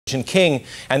King,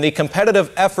 and the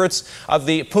competitive efforts of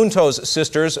the Puntos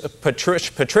sisters,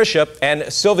 Patricia and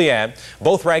Sylviane,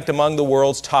 both ranked among the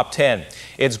world's top 10.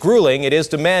 It's grueling, it is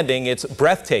demanding, it's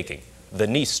breathtaking. The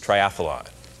Nice Triathlon.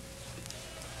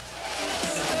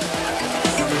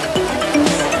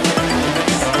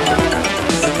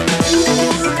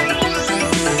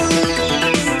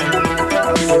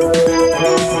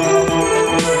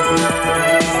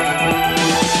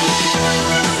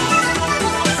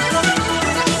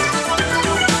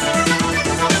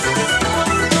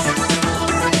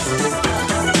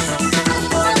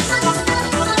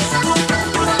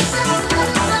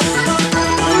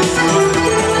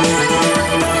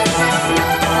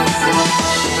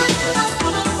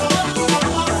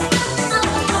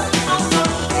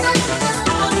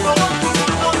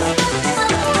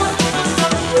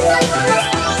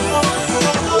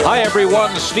 Hi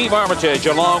everyone, Steve Armitage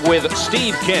along with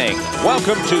Steve King.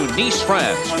 Welcome to Nice,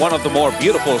 France, one of the more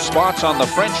beautiful spots on the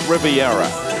French Riviera.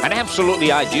 An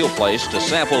absolutely ideal place to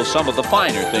sample some of the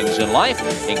finer things in life,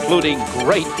 including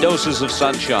great doses of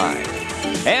sunshine.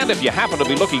 And if you happen to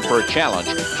be looking for a challenge,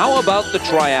 how about the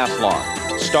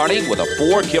triathlon? Starting with a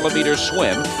 4-kilometer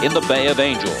swim in the Bay of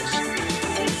Angels.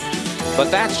 But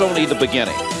that's only the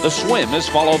beginning. The swim is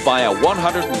followed by a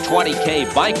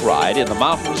 120K bike ride in the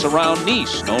mountains around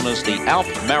Nice, known as the Alpes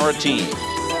Maritimes.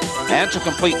 And to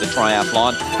complete the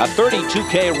triathlon, a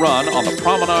 32K run on the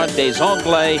Promenade des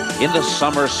Anglais in the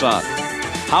summer sun.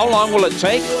 How long will it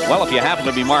take? Well, if you happen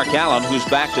to be Mark Allen, who's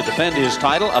back to defend his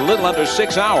title, a little under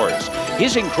 6 hours.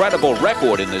 His incredible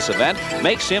record in this event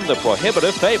makes him the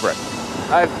prohibitive favorite.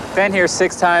 I've been here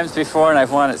 6 times before, and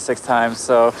I've won it 6 times,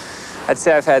 so I'd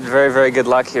say I've had very, very good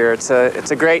luck here. It's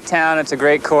a great town, it's a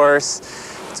great course.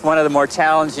 It's one of the more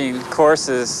challenging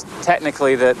courses,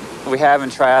 technically, that we have in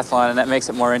triathlon, and that makes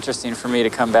it more interesting for me to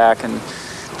come back and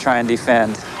try and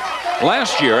defend.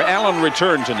 Last year, Allen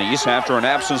returned to Nice after an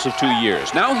absence of 2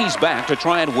 years. Now he's back to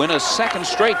try and win a 2nd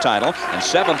straight title and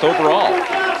 7th overall.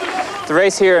 The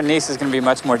race here in Nice is going to be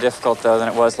much more difficult, though, than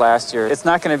it was last year. It's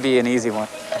not going to be an easy one.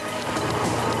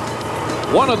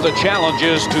 One of the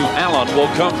challenges to Allen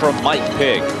will come from Mike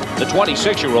Pigg. The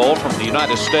 26-year-old from the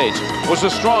United States was a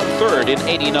strong 3rd in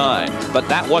 '89, but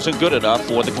that wasn't good enough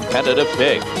for the competitive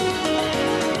Pigg.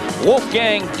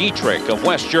 Wolfgang Dietrich of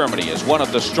West Germany is one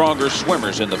of the stronger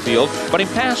swimmers in the field, but in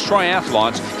past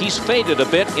triathlons, he's faded a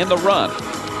bit in the run.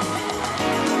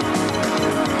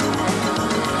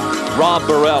 Rob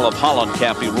Burrell of Holland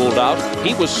can't be ruled out.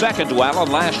 He was 2nd to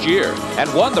Allen last year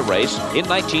and won the race in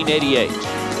 1988.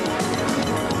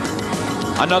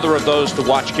 Another of those to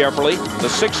watch carefully, the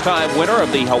 6-time winner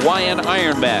of the Hawaiian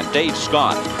Ironman, Dave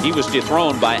Scott. He was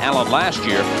dethroned by Allen last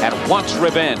year and wants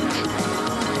revenge.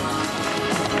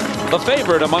 The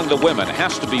favorite among the women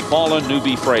has to be Paula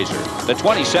Newby-Fraser. The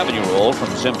 27-year-old from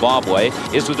Zimbabwe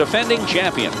is the defending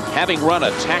champion, having run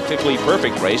a tactically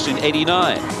perfect race in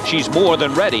 '89. She's more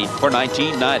than ready for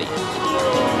 1990.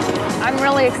 I'm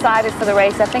really excited for the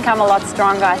race. I think I'm a lot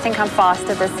stronger. I think I'm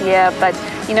faster this year, but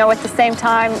you know, at the same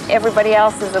time, everybody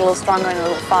else is a little stronger and a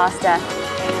little faster.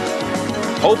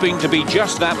 Hoping to be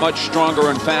just that much stronger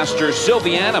and faster,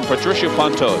 Sylviane and Patricia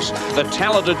Puntos, the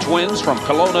talented twins from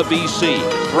Kelowna, BC,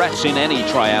 threats in any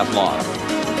triathlon.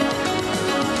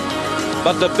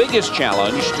 But the biggest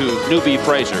challenge to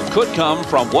Newby-Fraser could come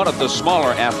from one of the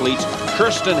smaller athletes,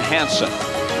 Kirsten Hansen.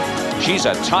 She's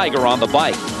a tiger on the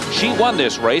bike. She won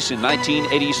this race in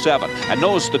 1987 and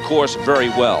knows the course very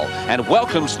well and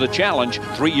welcomes the challenge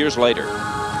 3 years later.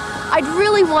 I'd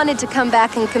really wanted to come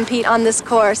back and compete on this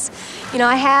course. You know,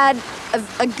 I had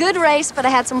a good race, but I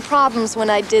had some problems when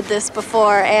I did this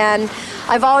before, and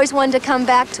I've always wanted to come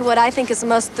back to what I think is the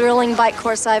most thrilling bike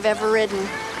course I've ever ridden.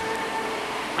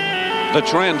 The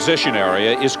transition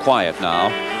area is quiet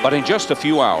now, but in just a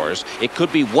few hours, it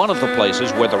could be one of the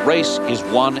places where the race is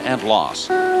won and lost.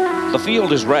 The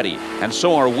field is ready, and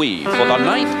so are we, for the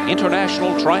 9th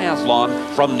International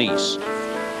Triathlon from Nice.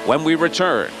 When we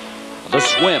return, the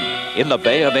swim in the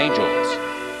Bay of Angels.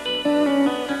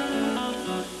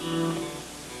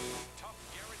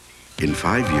 In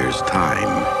 5 years'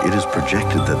 time, it is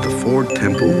projected that the Ford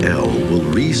Tempo L will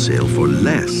resale for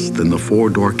less than the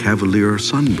 4-door Cavalier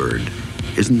Sunbird.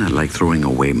 Isn't that like throwing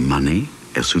away money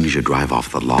as soon as you drive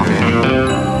off the lot?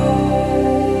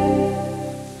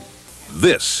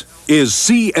 This is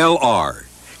CLR.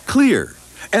 Clear.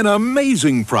 An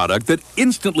amazing product that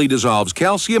instantly dissolves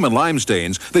calcium and lime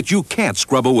stains that you can't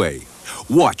scrub away.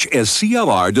 Watch as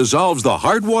CLR dissolves the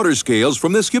hard water scales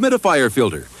from this humidifier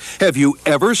filter. Have you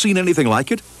ever seen anything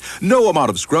like it? No amount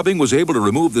of scrubbing was able to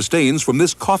remove the stains from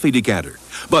this coffee decanter.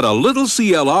 But a little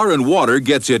CLR and water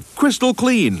gets it crystal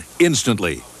clean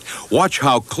instantly. Watch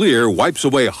how Clear wipes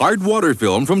away hard water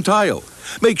film from tile.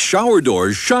 Make shower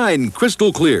doors shine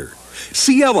crystal clear.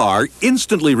 CLR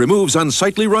instantly removes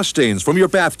unsightly rust stains from your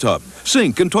bathtub,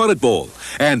 sink, and toilet bowl.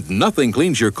 And nothing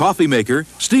cleans your coffee maker,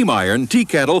 steam iron, tea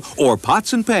kettle, or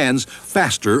pots and pans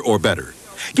faster or better.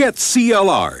 Get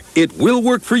CLR. It will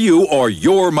work for you or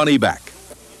your money back.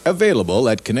 Available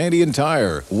at Canadian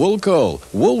Tire, Woolco,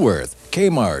 Woolworth,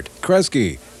 Kmart,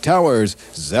 Kresge, Towers,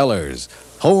 Zellers,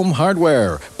 Home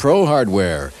Hardware, Pro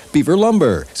Hardware, Beaver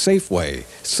Lumber, Safeway,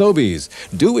 Sobeys,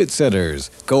 Do-It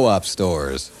Centers, Co-op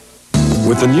stores.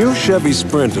 With the new Chevy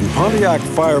Sprint and Pontiac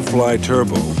Firefly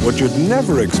Turbo, what you'd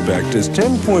never expect is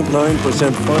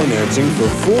 10.9% financing for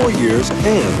 4 years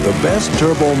and the best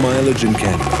turbo mileage in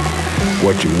Canada.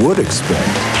 What you would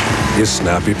expect is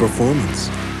snappy performance.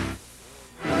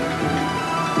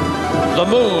 The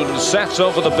moon sets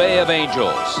over the Bay of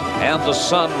Angels, and the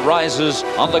sun rises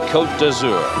on the Côte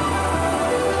d'Azur.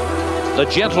 The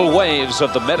gentle waves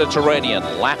of the Mediterranean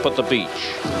lap at the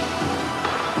beach.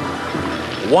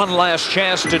 One last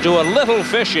chance to do a little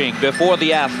fishing before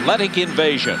the athletic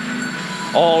invasion.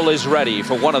 All is ready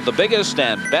for one of the biggest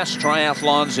and best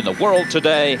triathlons in the world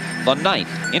today, the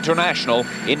 9th International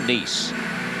in Nice.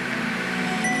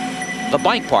 The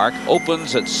bike park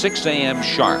opens at 6 a.m.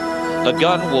 sharp. The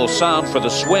gun will sound for the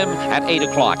swim at 8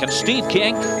 o'clock. And Steve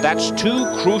King, that's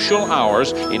 2 crucial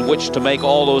hours in which to make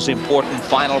all those important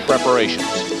final preparations.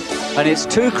 And it's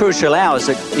 2 crucial hours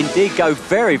that indeed go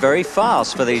very, very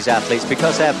fast for these athletes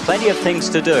because they have plenty of things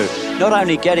to do. Not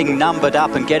only getting numbered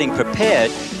up and getting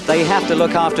prepared, they have to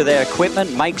look after their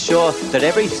equipment, make sure that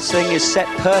everything is set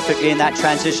perfectly in that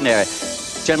transition area.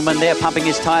 Gentleman there pumping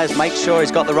his tires, make sure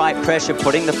he's got the right pressure,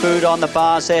 putting the food on the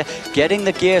bars there, getting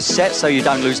the gear set so you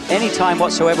don't lose any time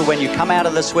whatsoever when you come out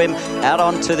of the swim, out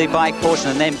onto the bike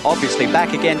portion, and then obviously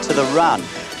back again to the run.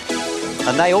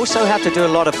 And they also have to do a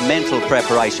lot of mental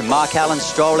preparation. Mark Allen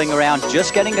strolling around,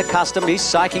 just getting accustomed. He's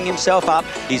psyching himself up.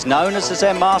 He's known as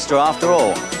their master after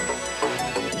all.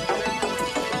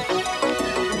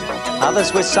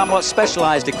 Others with somewhat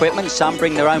specialized equipment. Some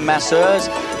bring their own masseurs,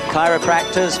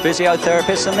 chiropractors,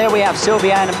 physiotherapists. And there we have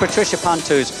Sylviane and Patricia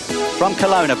Puntus from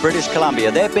Kelowna, British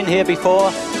Columbia. They've been here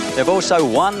before. They've also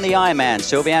won the Ironman.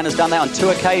 Sylviane has done that on 2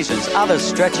 occasions. Others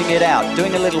stretching it out,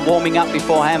 doing a little warming up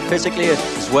beforehand, physically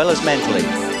as well as mentally.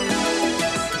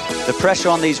 The pressure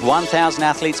on these 1,000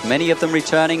 athletes, many of them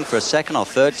returning for a 2nd or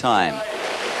 3rd time.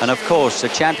 And of course, the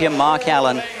champion Mark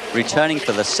Allen returning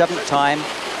for the 7th time.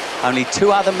 Only 2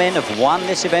 other men have won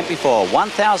this event before.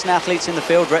 1,000 athletes in the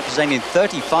field representing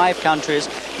 35 countries,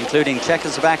 including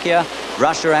Czechoslovakia,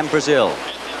 Russia and Brazil.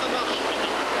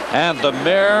 And the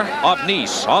mayor of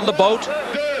Nice on the boat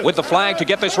with the flag to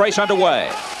get this race underway.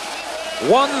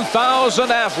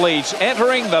 1,000 athletes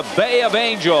entering the Bay of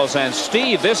Angels. And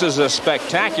Steve, this is a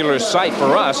spectacular sight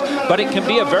for us, but it can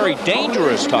be a very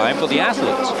dangerous time for the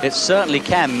athletes. It certainly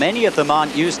can. Many of them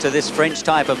aren't used to this French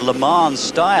type of Le Mans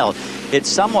style. It's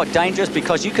somewhat dangerous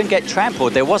because you can get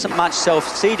trampled. There wasn't much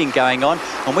self-seeding going on,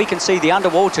 and we can see the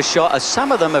underwater shot as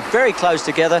some of them are very close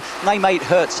together, and they may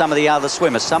hurt some of the other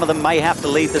swimmers. Some of them may have to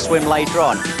leave the swim later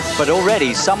on. But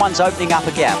already, someone's opening up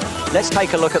a gap. Let's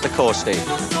take a look at the course, Steve.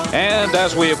 And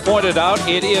as we have pointed out,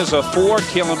 it is a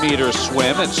 4-kilometer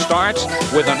swim. It starts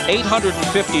with an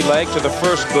 850 leg to the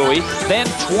first buoy, then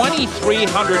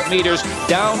 2,300 meters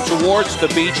down towards the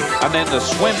beach, and then the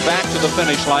swim back to the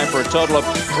finish line for a total of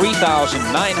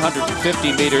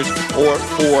 3,950 meters or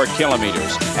 4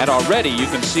 kilometers. And already you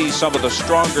can see some of the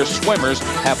stronger swimmers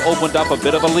have opened up a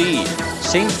bit of a lead.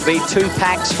 Seems to be 2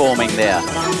 packs forming there.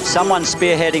 Someone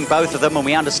spearheading both of them, and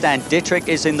we understand Dietrich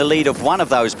is in the lead of one of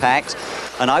those packs.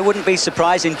 And I wouldn't be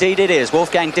surprised, indeed it is,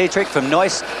 Wolfgang Dietrich from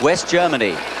Neuss, West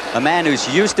Germany. A man who's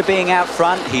used to being out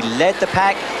front. He led the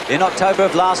pack in October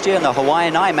of last year in the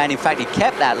Hawaiian Ironman. In fact, he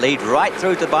kept that lead right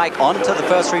through the bike onto the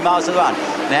first 3 miles of the run.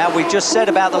 Now, we just said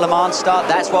about the Le Mans start,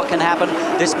 that's what can happen.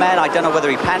 This man, I don't know whether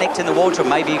he panicked in the water or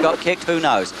maybe he got kicked, who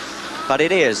knows. But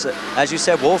it is, as you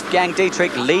said, Wolfgang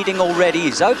Dietrich leading already.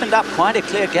 He's opened up quite a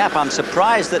clear gap. I'm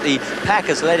surprised that the pack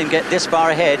has let him get this far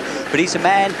ahead, but he's a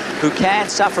man who can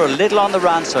suffer a little on the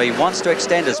run, so he wants to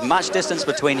extend as much distance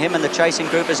between him and the chasing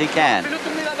group as he can.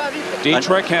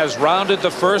 Dietrich has rounded the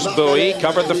first buoy,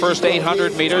 covered the first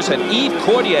 800 meters, and Yves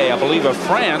Cordier, I believe, of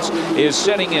France, is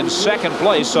sitting in 2nd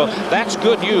place, so that's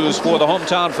good news for the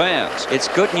hometown fans. It's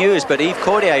good news, but Yves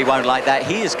Cordier won't like that.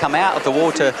 He has come out of the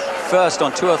water first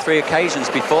on 2 or 3 occasions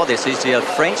before this. He's the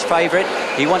French favourite.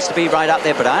 He wants to be right up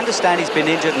there, but I understand he's been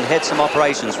injured and had some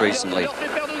operations recently.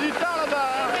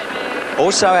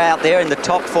 Also out there in the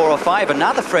top 4 or 5,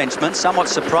 another Frenchman, somewhat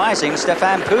surprising,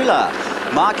 Stéphane Poula.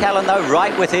 Mark Allen, though,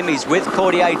 right with him. He's with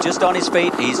Cordier just on his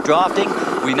feet. He's drafting.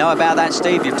 We know about that,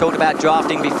 Steve. You've talked about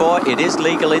drafting before. It is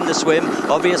legal in the swim.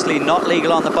 Obviously not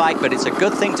legal on the bike, but it's a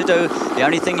good thing to do. The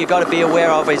only thing you've got to be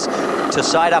aware of is to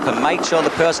side up and make sure the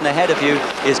person ahead of you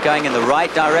is going in the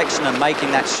right direction and making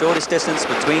that shortest distance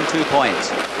between 2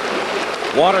 points.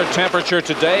 Water temperature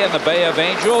today in the Bay of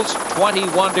Angels,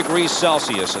 21 degrees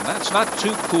Celsius, and that's not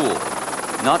too cool.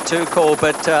 Not too cool,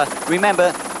 but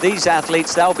remember, these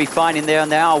athletes, they'll be fine in there,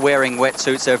 and they are wearing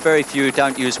wetsuits. There are very few who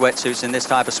don't use wetsuits in this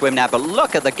type of swim now, but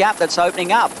look at the gap that's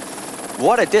opening up.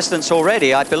 What a distance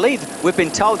already. I believe we've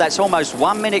been told that's almost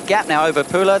 1 minute gap now over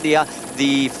Paula,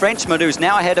 the Frenchman who's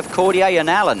now ahead of Cordier and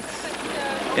Allen.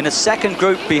 In a second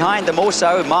group behind them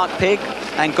also, Mark Pig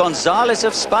and Gonzalez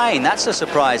of Spain. That's a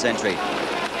surprise entry.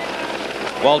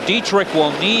 Well, Dietrich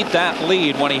will need that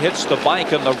lead when he hits the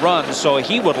bike and the run, so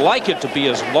he would like it to be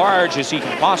as large as he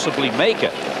can possibly make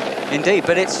it. Indeed,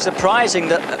 but it's surprising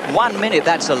that 1 minute,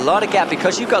 that's a lot of gap,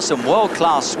 because you've got some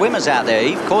world-class swimmers out there.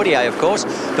 Yves Cordier, of course,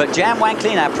 but Jan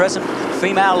Wanklin, our present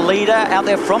female leader out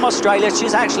there from Australia.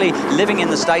 She's actually living in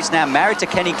the States now, married to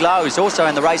Kenny Glow, who's also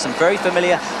in the race and very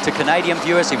familiar to Canadian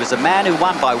viewers. He was the man who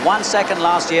won by 1 second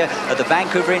last year at the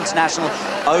Vancouver International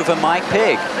over Mike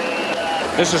Pig.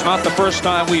 This is not the first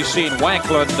time we've seen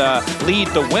Wanklin lead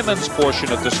the women's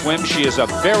portion of the swim. She is a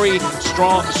very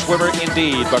strong swimmer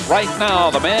indeed. But right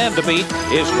now, the man to beat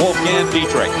is Wolfgang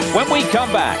Dietrich. When we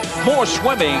come back, more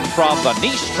swimming from the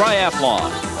Nice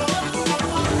Triathlon.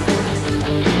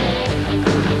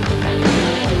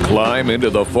 Climb into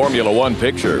the Formula One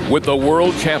picture with the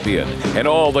world champion and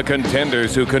all the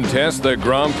contenders who contest the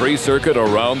Grand Prix circuit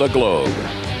around the globe.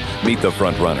 Meet the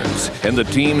front runners and the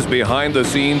teams behind the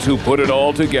scenes who put it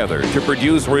all together to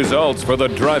produce results for the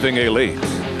driving elite.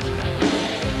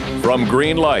 From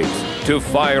green light to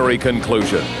fiery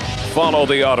conclusion, follow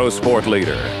the autosport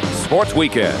leader. Sports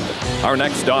Weekend. Our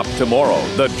next stop tomorrow,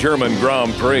 the German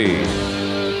Grand Prix.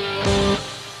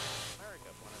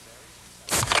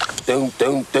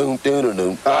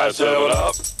 I 7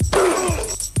 Up.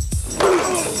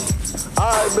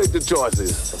 I make the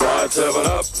choices. Ride 7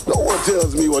 Up. No one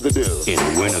tells me what to do. In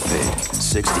Winnipeg,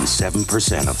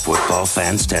 67% of football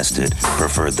fans tested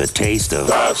preferred the taste of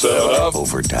Ride 7 Up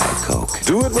over Diet Coke.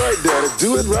 Do it right, Daddy.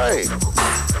 Do it right.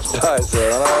 Ride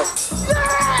 7 Up.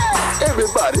 Yeah!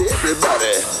 Everybody.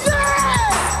 Yeah!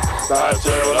 Ride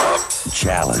 7 Up.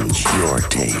 Challenge your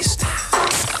taste.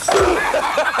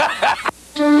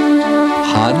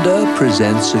 Honda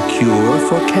presents a cure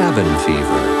for cabin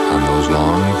fever on those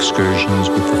long excursions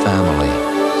with the family.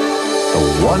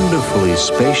 The wonderfully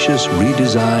spacious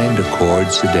redesigned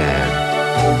Accord sedan.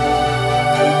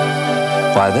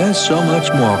 Why, there's so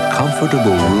much more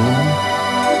comfortable room,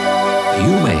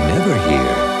 you may never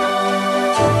hear.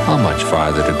 How much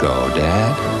farther to go,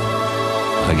 Dad?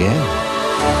 Again.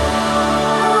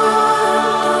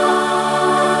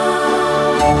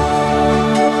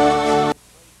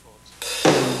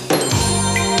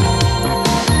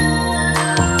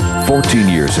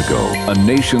 Years ago, a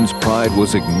nation's pride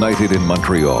was ignited in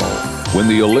Montreal when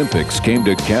the Olympics came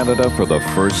to Canada for the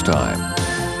first time.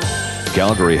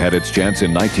 Calgary had its chance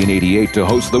in 1988 to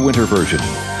host the winter version.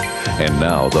 And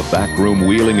now the backroom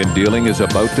wheeling and dealing is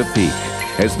about to peak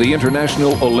as the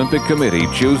International Olympic Committee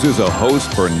chooses a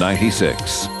host for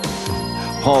 96.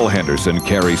 Paul Henderson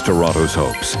carries Toronto's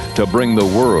hopes to bring the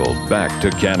world back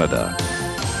to Canada.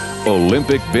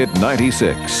 Olympic Bid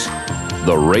 96.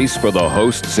 The race for the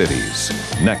host cities,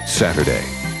 next Saturday.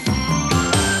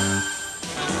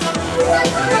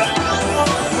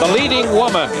 The leading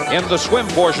woman in the swim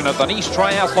portion of the Nice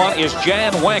Triathlon is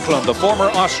Jan Wanklin, the former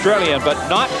Australian, but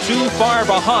not too far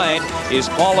behind is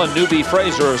Paula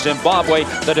Newby-Fraser of Zimbabwe,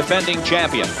 the defending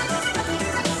champion.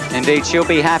 Indeed, she'll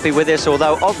be happy with this,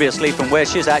 although obviously from where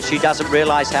she's at, she doesn't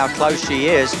realize how close she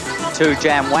is to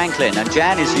Jan Wanklin. And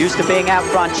Jan is used to being out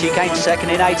front. She came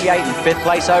second in 88 and 5th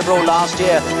place overall last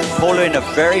year. Paula in a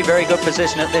very, very good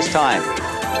position at this time.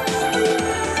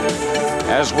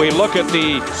 As we look at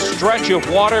the stretch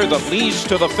of water that leads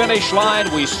to the finish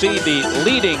line, we see the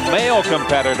leading male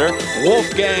competitor,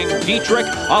 Wolfgang Dietrich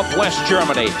of West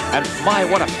Germany. And my,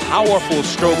 what a powerful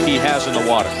stroke he has in the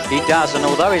water. He does, and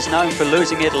although he's known for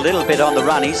losing it a little bit on the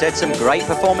run, he's had some great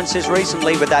performances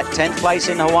recently with that 10th place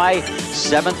in Hawaii,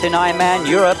 7th in Ironman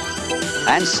Europe,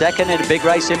 and 2nd in a big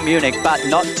race in Munich. But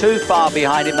not too far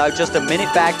behind him, though, just a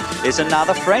minute back, is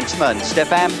another Frenchman,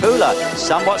 Stéphane Paula,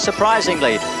 somewhat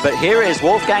surprisingly. But here is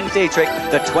Wolfgang Dietrich,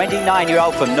 the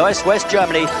 29-year-old from Nice, West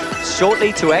Germany,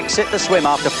 shortly to exit the swim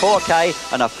after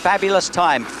 4K and a fabulous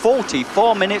time.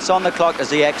 44 minutes on the clock as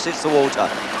he exits the water.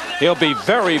 He'll be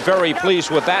very, very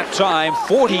pleased with that time.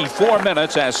 44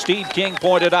 minutes, as Steve King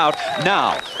pointed out.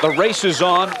 Now, the race is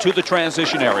on to the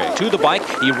transition area, to the bike.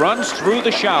 He runs through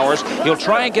the showers. He'll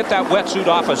try and get that wetsuit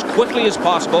off as quickly as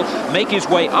possible, make his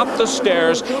way up the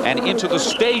stairs and into the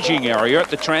staging area,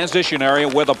 the transition area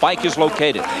where the bike is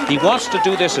located. He wants to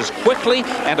do this as quickly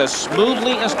and as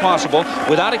smoothly as possible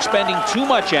without expending too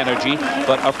much energy,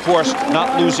 but of course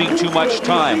not losing too much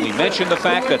time. We mentioned the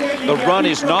fact that the run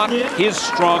is not his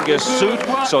strongest suit,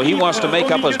 so he wants to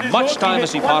make up as much time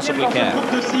as he possibly can.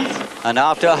 And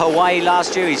after Hawaii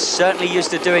last year, he's certainly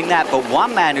used to doing that. But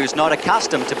one man who's not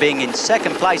accustomed to being in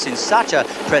second place in such a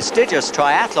prestigious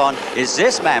triathlon is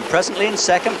this man, presently in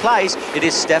second place. It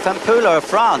is Stefan Paula of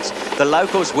France. The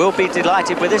locals will be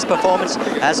delighted with this performance,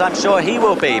 as I'm sure he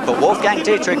will be. But Wolfgang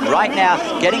Dietrich right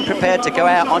now getting prepared to go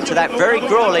out onto that very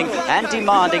grueling and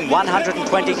demanding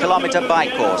 120-kilometer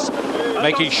bike course.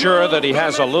 Making sure that he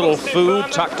has a little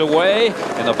food tucked away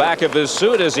in the back of his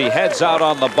suit as he heads out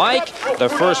on the bike. The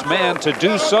first man to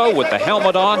do so with the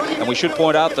helmet on, and we should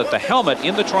point out that the helmet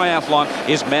in the triathlon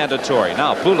is mandatory.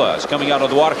 Now Paula is coming out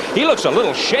of the water. He looks a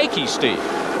little shaky, Steve.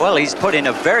 Well, he's put in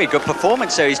a very good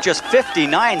performance there. He's just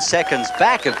 59 seconds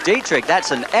back of Dietrich.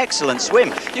 That's an excellent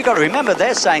swim. You've got to remember,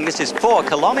 they're saying this is 4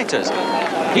 kilometers.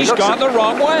 He's gone the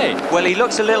wrong way. Well, he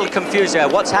looks a little confused there.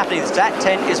 What's happening is that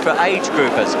tent is for age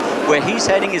groupers. Where he's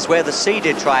heading is where the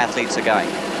seeded triathletes are going.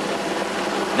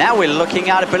 Now we're looking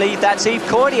at, I believe that's Yves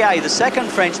Cordier, the second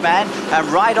Frenchman, and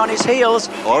right on his heels,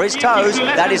 or his toes,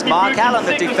 that is Mark Allen,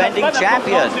 the defending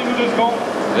champion.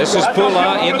 This is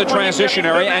Paula in the transition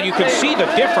area, and you can see the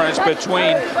difference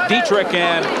between Dietrich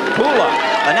and Paula.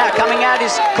 And now coming out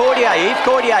is Cordier, Yves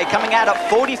Cordier, coming out at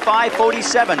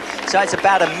 45.47. So it's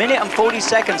about 1 minute and 40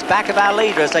 seconds back of our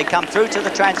leader as they come through to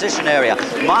the transition area.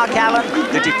 Mark Allen,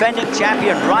 the defending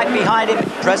champion, right behind him,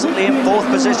 presently in 4th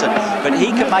position. But he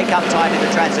can make up time in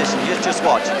the transition. Just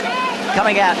watch.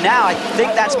 Coming out now, I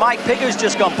think that's Mike Pigg who's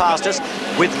just gone past us,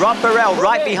 with Rob Burrell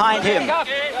right behind him.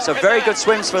 So very good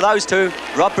swims for those two.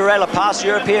 Rob Burrell, a past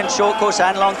European short course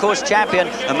and long course champion,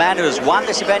 a man who has won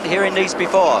this event here in Nice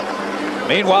before.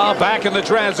 Meanwhile, back in the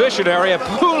transition area,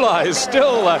 Paula is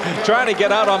still trying to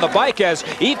get out on the bike as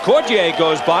Yves Cordier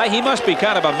goes by. He must be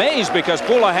kind of amazed because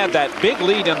Paula had that big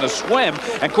lead in the swim,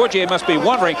 and Cordier must be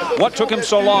wondering what took him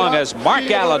so long as Mark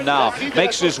Allen now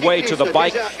makes his way to the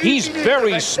bike. He's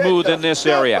very smooth in this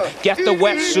area. Get the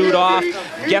wetsuit off,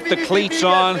 get the cleats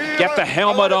on, get the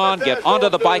helmet on, get onto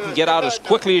the bike and get out as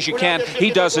quickly as you can.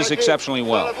 He does this exceptionally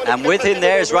well. And with him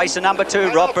there is racer number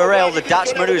 2, Rob Burrell, the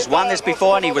Dutchman who's won this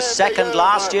before, and he was second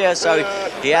last year, so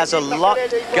he has a lot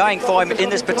going for him in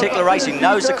this particular race. He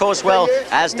knows the course well,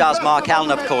 as does Mark Allen,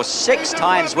 of course. 6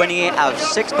 times winning it out of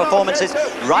 6 performances.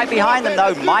 Right behind them,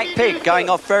 though, Mike Pigg going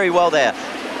off very well there.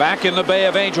 Back in the Bay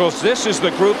of Angels, this is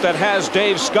the group that has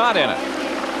Dave Scott in it.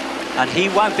 And he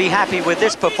won't be happy with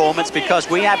this performance because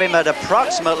we have him at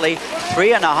approximately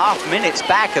 3.5 minutes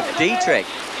back of Dietrich.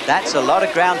 That's a lot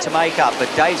of ground to make up,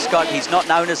 but Dave Scott, he's not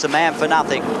known as the man for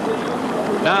nothing.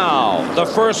 Now, the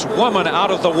first woman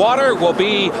out of the water will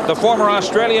be the former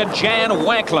Australian Jan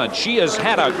Wanklund. She has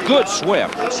had a good swim.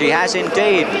 She has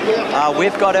indeed.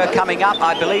 We've got her coming up,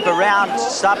 I believe, around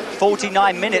sub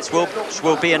 49 minutes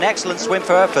will be an excellent swim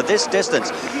for her for this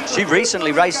distance. She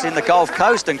recently raced in the Gulf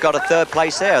Coast and got a 3rd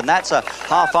place there, and that's a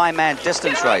half Ironman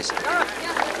distance race.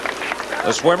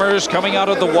 The swimmers coming out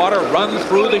of the water run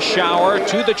through the shower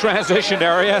to the transition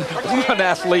area. One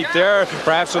athlete there,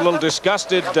 perhaps a little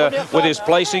disgusted with his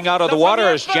placing out of the water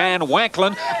as Jan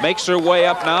Wanklund makes her way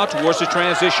up now towards the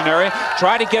transition area.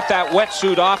 Try to get that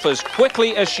wetsuit off as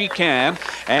quickly as she can,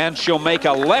 and she'll make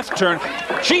a left turn.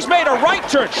 She's made a right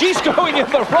turn. She's going in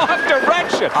the wrong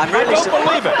direction. I don't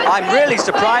believe it. I'm really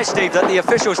surprised, Steve, that the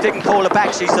officials didn't call her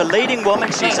back. She's the leading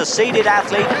woman. She's a seeded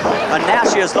athlete, and now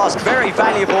she has lost very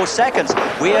valuable seconds.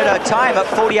 We had her time at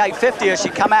 48.50 as she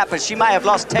come out, but she may have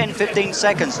lost 10-15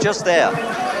 seconds just there.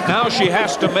 Now she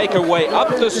has to make her way up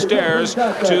the stairs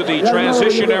to the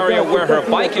transition area where her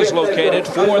bike is located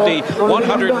for the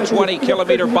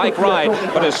 120-kilometer bike ride.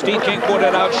 But as Steve King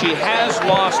pointed out, she has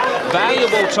lost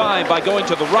valuable time by going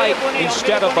to the right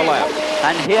instead of the left.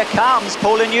 And here comes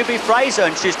Paula Newby-Fraser,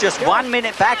 and she's just 1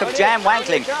 minute back of Jan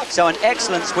Wanklund. So an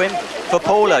excellent swim for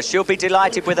Paula. She'll be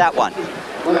delighted with that one.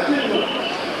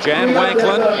 Jan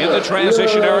Wanklund in the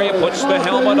transition area puts the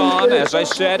helmet on. As I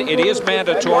said, it is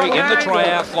mandatory in the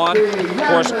triathlon. Of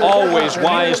course, always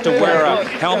wise to wear a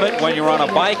helmet when you're on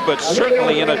a bike, but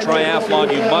certainly in a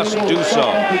triathlon you must do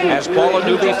so. As Paula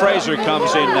Newby-Fraser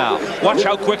comes in now. Watch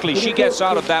how quickly she gets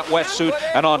out of that wetsuit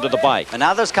and onto the bike. And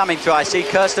others coming through. I see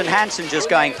Kirsten Hansen just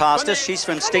going past us. She's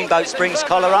from Steamboat Springs,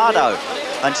 Colorado.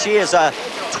 and she has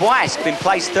twice been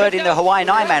placed third in the Hawaiian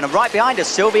Ironman. And right behind her,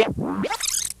 Sylvia.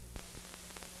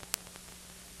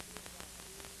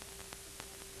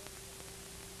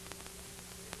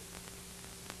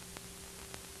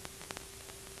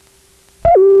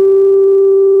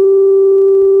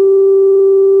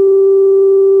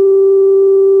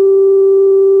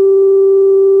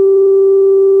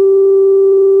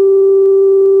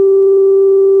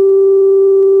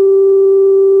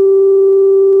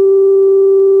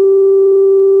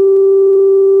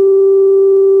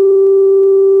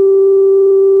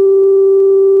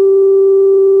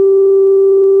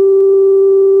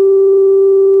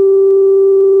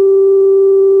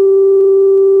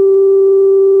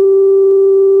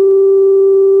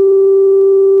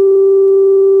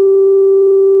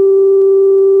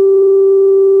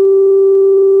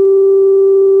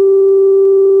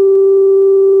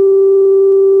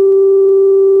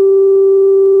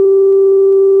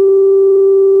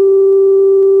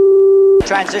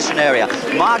 Transition area.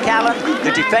 Mark Allen,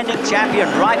 the defending champion,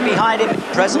 right behind him,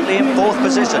 presently in 4th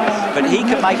position. But he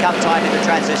can make up time in the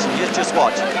transition. Just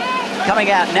watch. Coming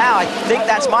out now, I think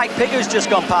that's Mike Pigg who's just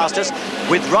gone past us,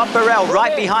 with Rob Burrell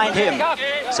right behind him.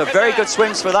 So very good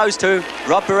swims for those two.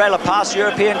 Rob Burrell, a past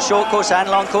European short course and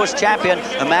long course champion,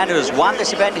 a man who has won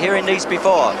this event here in Nice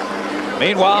before.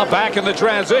 Meanwhile, back in the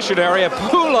transition area,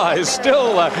 Paula is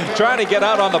still trying to get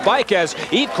out on the bike as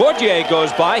Yves Cordier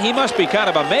goes by. He must be kind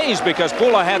of amazed because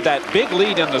Paula had that big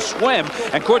lead in the swim,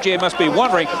 and Cordier must be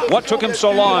wondering what took him so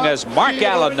long as Mark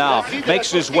Allen now makes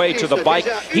his way to the bike.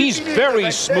 He's very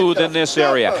smooth in this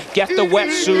area. Get the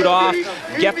wetsuit off,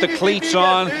 get the cleats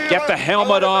on, get the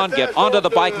helmet on, get onto the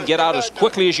bike and get out as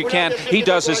quickly as you can. He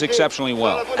does this exceptionally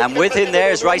well. And with him there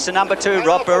is racer number 2,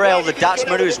 Rob Burrell, the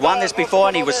Dutchman who's won this before,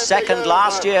 and he was second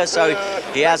last year, so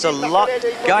he has a lot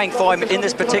going for him in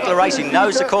this particular race. He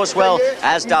knows the course well,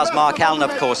 as does Mark Allen,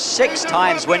 of course. 6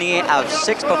 times winning it out of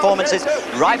 6 performances.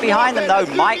 Right behind them, though,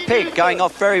 Mike Pigg going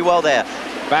off very well there.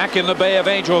 Back in the Bay of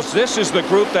Angels, this is the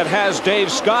group that has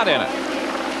Dave Scott in it.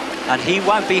 And he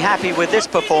won't be happy with this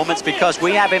performance because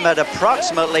we have him at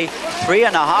approximately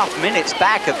 3.5 minutes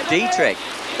back of Dietrich.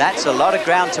 That's a lot of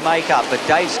ground to make up, but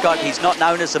Dave Scott, he's not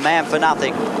known as the man for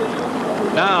nothing.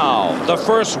 Now, the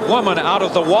first woman out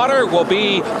of the water will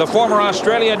be the former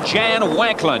Australian Jan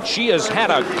Wanklyn. She has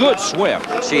had a good swim.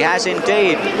 She has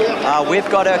indeed. We've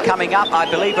got her coming up,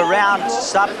 I believe, around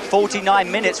sub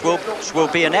 49 minutes will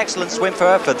be an excellent swim for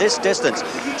her for this distance.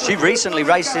 She recently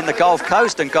raced in the Gulf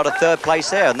Coast and got a 3rd place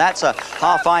there, and that's a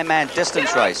half Ironman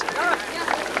distance race.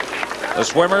 The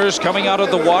swimmers coming out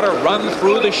of the water run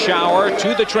through the shower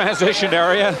to the transition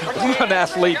area. One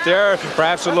athlete there,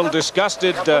 perhaps a little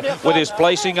disgusted with his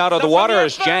placing out of the water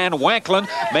as Jan Wanklyn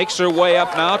makes her way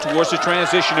up now towards the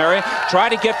transition area. Try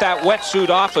to get that wetsuit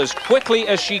off as quickly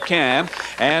as she can,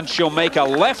 and she'll make a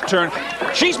left turn.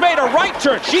 She's made a right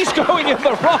turn. She's going in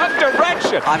the wrong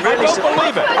direction. I don't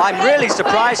believe it. I'm really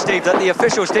surprised, Steve, that the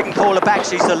officials didn't call her back.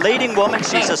 She's the leading woman.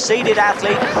 She's a seeded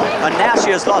athlete, and now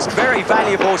she has lost very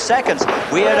valuable seconds.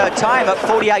 We had her time at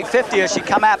 48.50 as she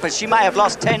come out, but she may have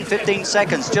lost 10-15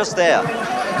 seconds just there.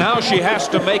 Now she has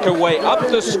to make her way up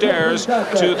the stairs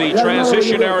to the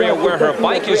transition area where her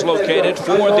bike is located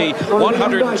for the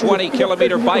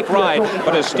 120-kilometer bike ride.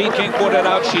 But as Steve King pointed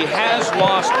out, she has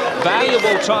lost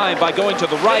valuable time by going to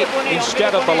the right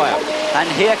instead of the left. And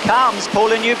here comes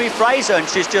Paula Newby-Fraser, and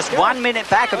she's just 1 minute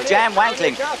back of Jan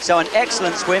Wanklyn. So an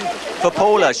excellent swim for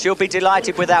Paula. She'll be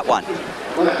delighted with that one.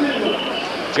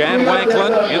 Jan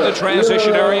Wanklyn in the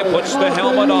transition area puts the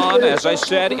helmet on. As I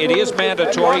said, it is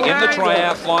mandatory in the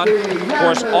triathlon. Of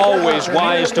course, always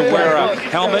wise to wear a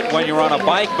helmet when you're on a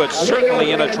bike, but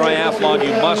certainly in a triathlon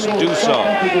you must do so.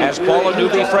 As Paula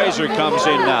Newby-Fraser comes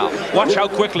in now. Watch how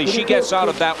quickly she gets out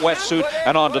of that wetsuit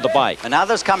and onto the bike. And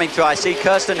others coming through. I see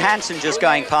Kirsten Hansen just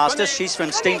going past us. She's from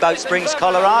Steamboat Springs,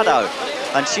 Colorado.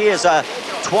 And she has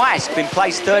twice been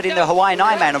placed 3rd in the Hawaiian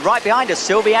Ironman. And right behind her,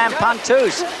 Sylviane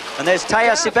Pantouz. And there's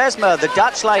Thea Sibesma, the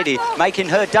Dutch lady, making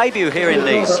her debut here in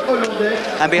Nice.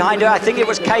 And behind her, I think it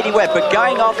was Katie Webb, but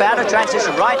going off out of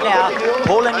transition right now,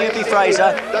 Paula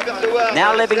Newby-Fraser,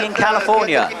 now living in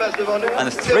California, and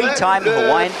a 3-time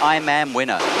Hawaiian Ironman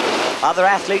winner. Other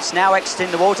athletes now exiting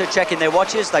the water, checking their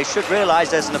watches. They should realize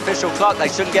there's an official clock. They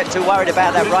shouldn't get too worried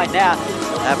about that right now.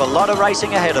 They have a lot of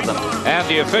racing ahead of them. And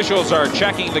the officials are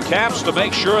checking the caps to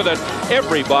make sure that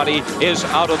everybody is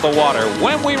out of the water.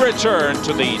 When we return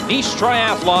to the Nice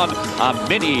Triathlon, a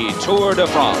mini Tour de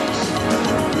France.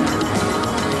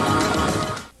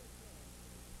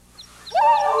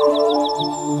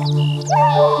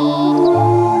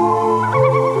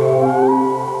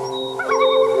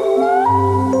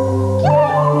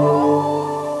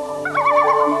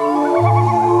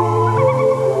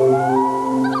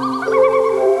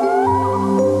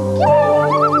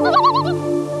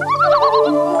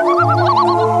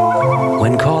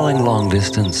 calling long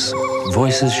distance,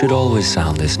 voices should always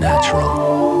sound this natural.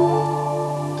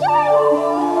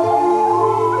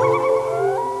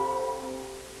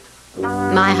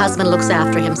 My husband looks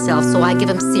after himself, so I give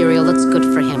him cereal that's good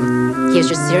for him. Here's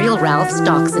your cereal, Ralph,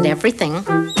 stocks and everything.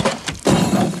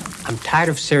 I'm tired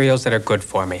of cereals that are good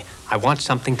for me. I want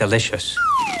something delicious.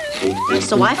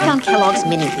 So I found Kellogg's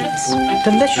Mini Wheats.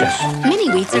 Delicious. Mini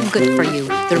Wheats are good for you.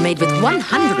 They're made with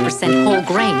 100% whole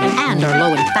grain and are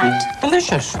low in fat.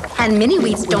 Delicious. And Mini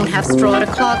Wheats don't have straw to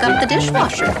clog up the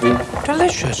dishwasher.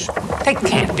 Delicious. They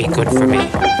can't be good for me.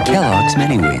 Kellogg's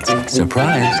Mini Wheats.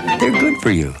 Surprise, they're good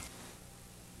for you.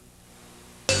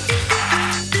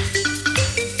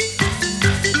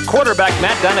 Quarterback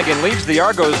Matt Dunnigan leads the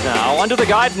Argos now under the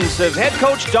guidance of head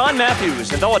coach Don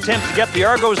Matthews, and they'll attempt to get the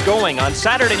Argos going on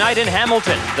Saturday night in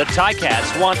Hamilton. The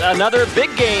Ticats want another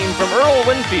big game from Earl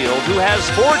Winfield, who has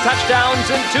 4 touchdowns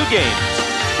in 2 games.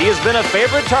 He has been a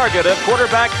favorite target of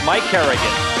quarterback Mike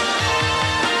Kerrigan.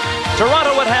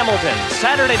 Toronto at Hamilton,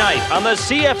 Saturday night on the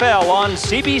CFL on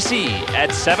CBC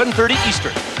at 7:30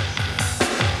 Eastern.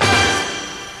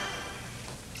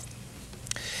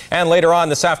 And later on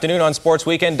this afternoon on Sports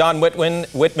Weekend, Don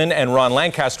Whitman and Ron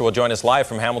Lancaster will join us live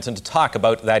from Hamilton to talk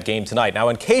about that game tonight. Now,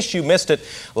 in case you missed it,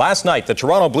 last night the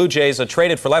Toronto Blue Jays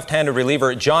traded for left-handed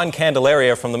reliever John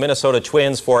Candelaria from the Minnesota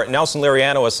Twins for Nelson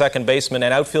Liriano, a second baseman,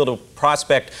 and outfielder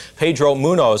prospect Pedro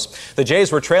Munoz. The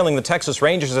Jays were trailing the Texas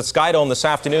Rangers at Skydome this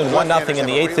afternoon, 1-0 in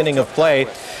the 8th inning of play,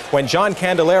 when John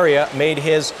Candelaria made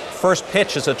his first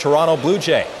pitch as a Toronto Blue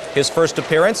Jay. His first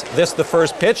appearance, this the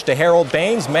first pitch to Harold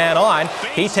Baines, man on.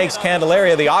 He takes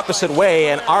Candelaria the opposite way,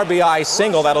 an RBI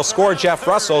single that'll score Jeff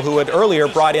Russell, who had earlier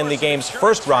brought in the game's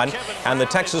first run. And the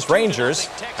Texas Rangers,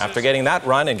 after getting that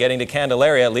run and getting to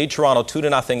Candelaria, lead Toronto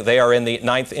 2-0. They are in the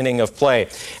 9th inning of play.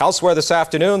 Elsewhere this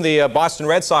afternoon, the Boston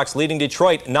Red Sox leading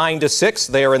Detroit 9-6.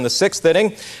 They are in the 6th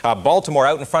inning. Baltimore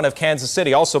out in front of Kansas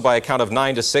City, also by a count of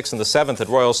 9-6 in the 7th at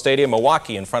Royal Stadium.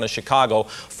 Milwaukee in front of Chicago,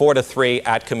 4-3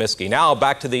 at Comiskey. Now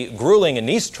back to the grueling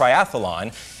Nice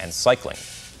Triathlon and cycling.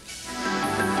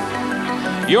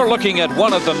 You're looking at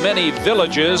one of the many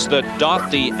villages that dot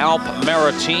the Alpes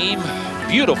Maritimes.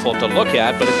 Beautiful to look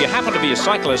at, but if you happen to be a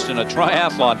cyclist in a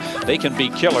triathlon, they can be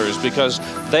killers because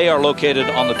they are located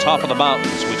on the top of the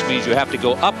mountains, which means you have to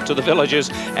go up to the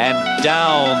villages and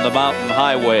down the mountain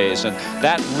highways, and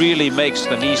that really makes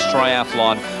the Nice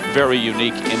Triathlon very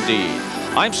unique indeed.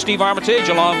 I'm Steve Armitage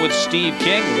along with Steve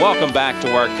King. Welcome back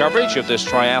to our coverage of this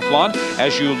triathlon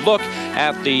as you look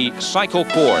at the cycle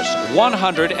course,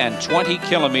 120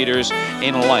 kilometers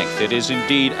in length. It is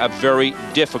indeed a very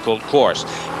difficult course.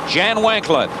 Jan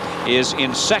Wanklin is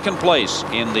in 2nd place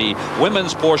in the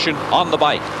women's portion on the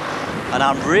bike. And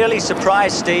I'm really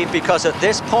surprised, Steve, because at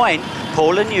this point,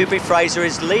 Paula Newby-Fraser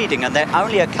is leading, and they're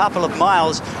only a couple of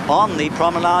miles on the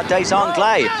Promenade des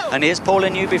Anglais. And here's Paula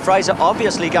Newby-Fraser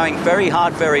obviously going very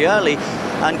hard very early.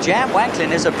 And Jan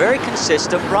Wanklin is a very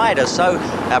consistent rider. So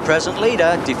our present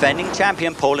leader, defending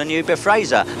champion Paula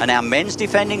Newby-Fraser, and our men's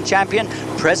defending champion,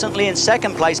 presently in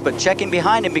 2nd place, but checking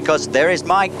behind him because there is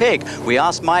Mike Pigg. We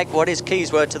asked Mike what his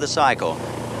keys were to the cycle.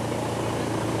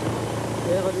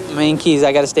 Main keys,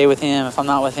 I got to stay with him. If I'm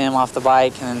not with him off the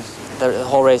bike, and the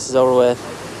whole race is over with.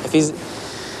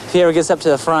 If he ever gets up to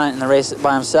the front in the race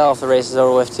by himself, the race is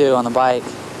over with too on the bike.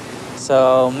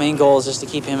 So main goal is just to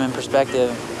keep him in perspective.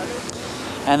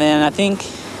 And then I think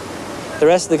the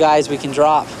rest of the guys we can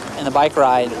drop in the bike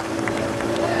ride.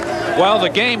 Well, the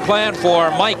game plan for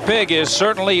Mike Pigg is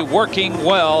certainly working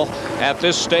well at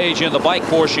this stage in the bike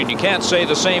portion. You can't say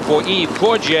the same for Yves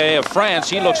Cordier of France.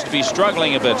 He looks to be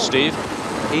struggling a bit, Steve.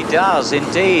 He does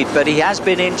indeed, but he has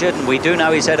been injured, and we do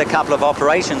know he's had a couple of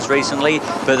operations recently.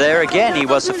 But there again, he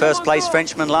was the 1st place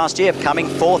Frenchman last year, coming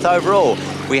 4th overall.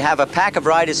 We have a pack of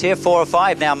riders here, 4 or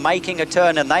 5 now, making a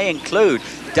turn, and they include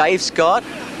Dave Scott,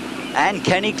 and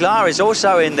Kenny Glar is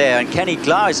also in there. And Kenny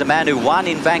Glar is the man who won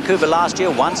in Vancouver last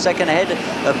year, 1 second ahead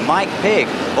of Mike Pigg.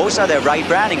 Also, their Ray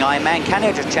Browning Ironman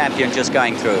Canada champion just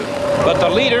going through. But the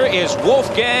leader is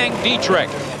Wolfgang Dietrich,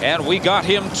 and we got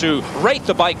him to rate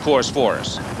the bike course for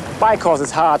us. Bike course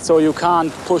is hard, so you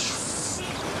can't push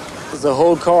the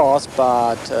whole course,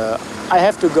 but I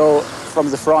have to go from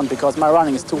the front because my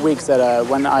running is too weak that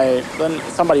when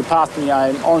somebody passed me,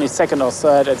 I'm only 2nd or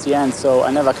 3rd at the end, so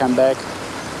I never came back.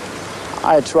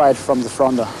 I tried from the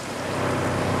front.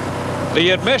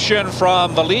 The admission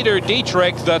from the leader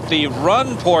Dietrich that the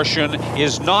run portion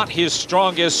is not his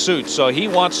strongest suit, so he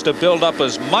wants to build up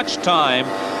as much time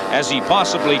as he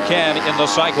possibly can in the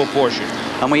cycle portion.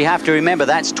 And we have to remember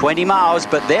that's 20 miles,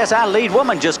 but there's our lead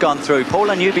woman just gone through.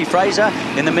 Paula Newby-Fraser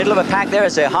in the middle of a pack there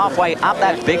as they're halfway up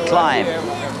that big climb.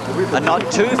 And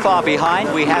not too far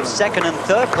behind, we have second and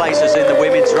third places in the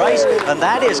women's race, and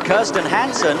that is Kirsten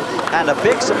Hansen, and a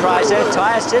big surprise there,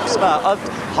 Thea Sipsma of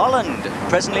Holland,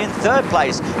 presently in third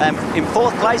place, and in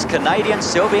fourth place, Canadian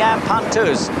Sylviane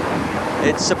Pantus.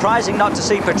 It's surprising not to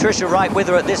see Patricia Wright with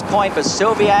her at this point, but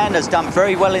Sylviane has done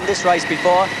very well in this race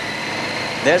before.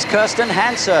 There's Kirsten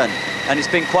Hansen, and it's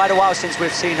been quite a while since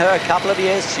we've seen her, a couple of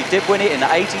years. She did win it in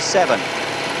 '87.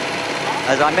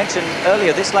 As I mentioned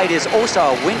earlier, this lady is also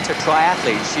a winter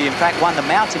triathlete. She, in fact, won the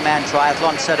Mountain Man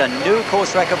Triathlon, set a new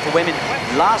course record for women,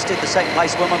 lasted the second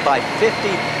place woman by 50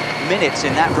 minutes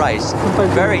in that race.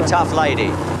 Very tough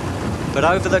lady. But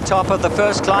over the top of the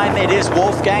first climb, it is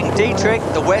Wolfgang Dietrich,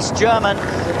 the West German.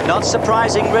 Not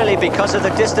surprising, really, because of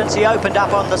the distance he opened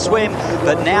up on the swim.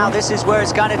 But now this is where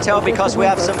it's going to tell, because we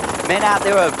have some men out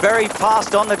there who are very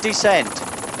fast on the descent.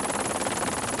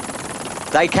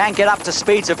 They can get up to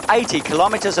speeds of 80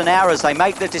 kilometers an hour as they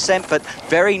make the descent, but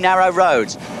very narrow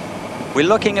roads. We're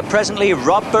looking at presently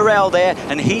Rob Burrell there,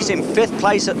 and he's in 5th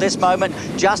place at this moment.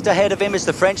 Just ahead of him is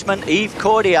the Frenchman Yves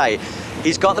Cordier.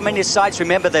 He's got them in his sights.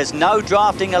 Remember, there's no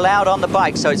drafting allowed on the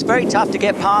bike, so it's very tough to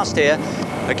get past here.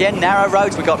 Again, narrow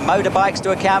roads, we've got motorbikes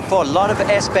to account for, a lot of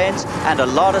S-bends and a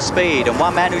lot of speed. And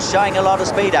one man who's showing a lot of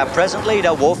speed, our present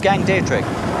leader, Wolfgang Dietrich.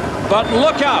 But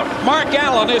look out, Mark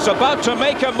Allen is about to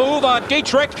make a move on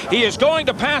Dietrich. He is going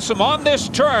to pass him on this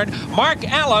turn. Mark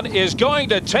Allen is going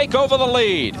to take over the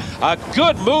lead. A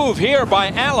good move here by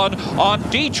Allen on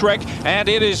Dietrich, and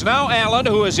it is now Allen,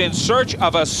 who is in search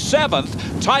of a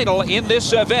 7th title in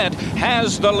this event,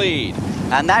 has the lead.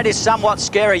 And that is somewhat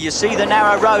scary. You see the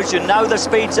narrow roads, you know the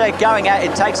speeds they're going at.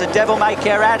 It takes a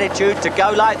devil-may-care attitude to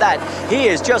go like that. He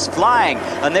is just flying.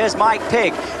 And there's Mike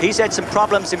Pigg. He's had some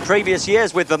problems in previous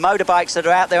years with the motorbikes that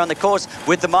are out there on the course,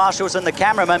 with the marshals and the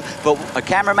cameraman. But a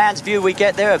cameraman's view we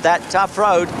get there of that tough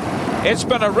road. It's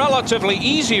been a relatively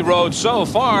easy road so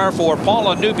far for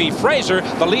Paula Newby-Fraser,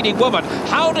 the leading woman.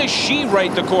 How does she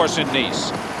rate the course in Nice?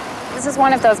 This is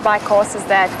one of those bike courses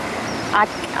that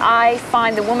I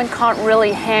find the women can't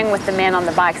really hang with the men on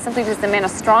the bike, simply because the men are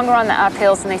stronger on the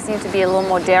uphills and they seem to be a little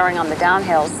more daring on the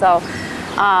downhills. So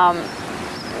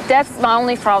that's my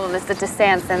only problem, is the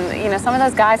descents. And, you know, some of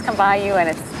those guys come by you and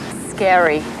it's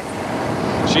scary.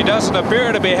 She doesn't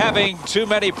appear to be having too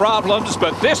many problems,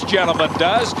 but this gentleman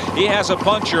does. He has a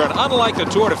puncture, and unlike the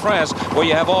Tour de France, where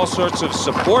you have all sorts of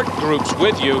support groups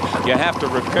with you, you have to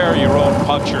repair your own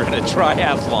puncture in a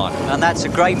triathlon. And that's a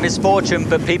great misfortune,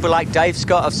 but people like Dave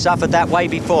Scott have suffered that way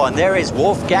before. And there is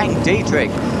Wolfgang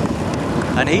Dietrich.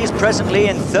 And he's presently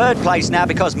in 3rd place now,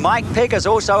 because Mike Pigg has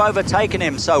also overtaken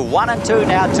him. So 1 and 2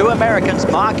 now, 2 Americans,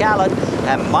 Mark Allen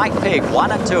and Mike Pigg,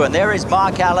 1 and 2. And there is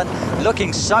Mark Allen,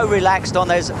 looking so relaxed on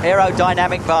those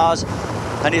aerodynamic bars.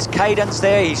 And his cadence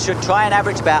there, he should try and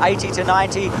average about 80 to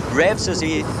 90 revs as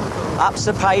he ups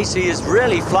the pace. He is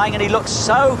really flying, and he looks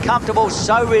so comfortable,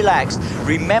 so relaxed.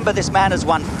 Remember, this man has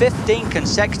won 15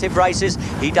 consecutive races.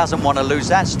 He doesn't want to lose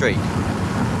that streak.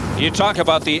 You talk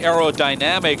about the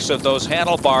aerodynamics of those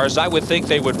handlebars. I would think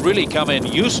they would really come in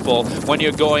useful when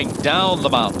you're going down the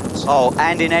mountains. Oh,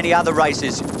 and in any other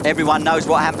races. Everyone knows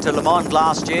what happened to Le Mans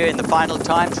last year in the final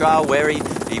time trial, where he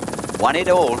won it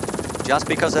all just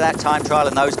because of that time trial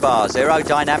and those bars.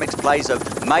 Aerodynamics plays a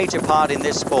major part in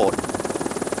this sport.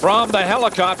 From the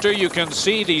helicopter, you can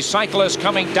see the cyclist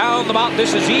coming down the mountain.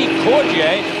 This is Yves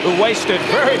Cordier, who wasted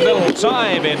very little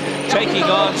time in taking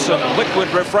on some liquid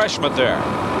refreshment there.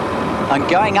 And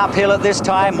going uphill at this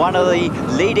time, one of the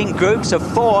leading groups of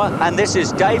 4, and this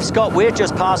is Dave Scott. We're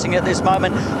just passing at this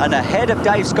moment, and ahead of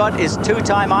Dave Scott is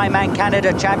 2-time Ironman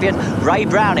Canada champion Ray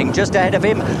Browning. Just ahead of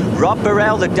him, Rob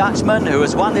Burrell, the Dutchman, who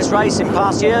has won this race in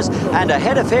past years, and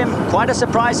ahead of him, quite a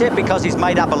surprise here, because he's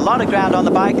made up a lot of ground on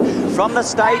the bike, from the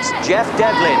States, Jeff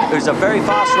Devlin, who's a very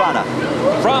fast runner.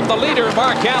 From the leader,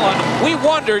 Mark Allen, we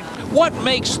wondered what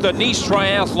makes the Nice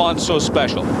Triathlon so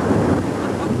special.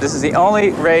 This is the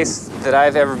only race that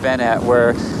I've ever been at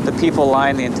where the people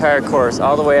line the entire course,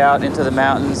 all the way out into the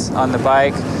mountains on the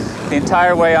bike, the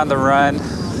entire way on the run,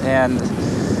 and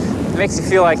it makes you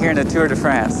feel like you're in the Tour de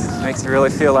France. It makes you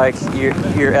really feel like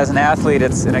you're as an athlete,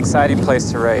 it's an exciting place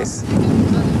to race.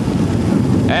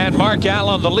 And Mark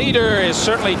Allen, the leader, is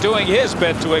certainly doing his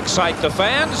bit to excite the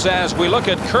fans as we look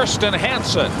at Kirsten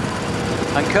Hansen.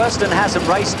 And Kirsten hasn't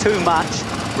raced too much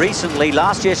recently.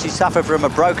 Last year she suffered from a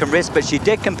broken wrist, but she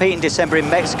did compete in December in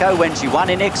Mexico when she won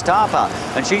in Ixtapa.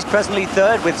 And she's presently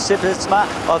 3rd with Sipsma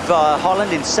of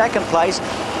Holland in 2nd place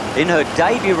in her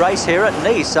debut race here at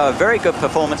Nice. So a very good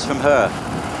performance from her.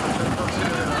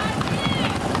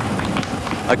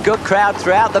 A good crowd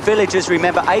throughout the villages.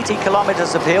 Remember, 80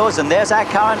 kilometers of hills, and there's our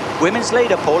current women's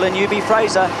leader, Paula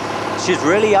Newby-Fraser. She's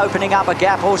really opening up a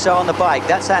gap also on the bike.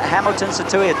 That's that Hamilton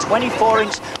Satui, a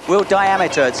 24-inch wheel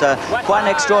diameter. It's quite an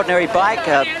extraordinary bike,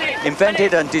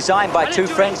 invented and designed by two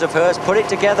friends of hers, put it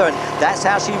together, and that's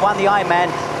how she won the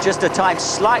Ironman. Just a time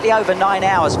slightly over 9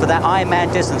 hours for that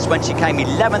Ironman distance when she came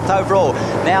 11th overall.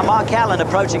 Now Mark Allen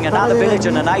approaching another village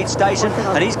and an aid station,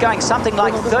 and he's going something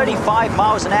like 35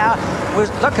 miles an hour.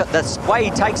 Look at the way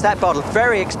he takes that bottle.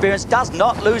 Very experienced, does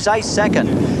not lose a second.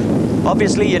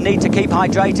 Obviously, you need to keep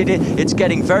hydrated. It's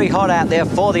getting very hot out there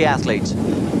for the athletes.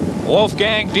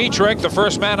 Wolfgang Dietrich, the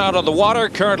first man out of the water,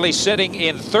 currently sitting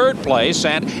in 3rd place,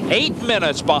 and 8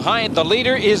 minutes behind the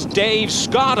leader is Dave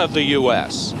Scott of the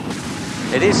U.S.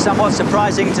 It is somewhat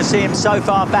surprising to see him so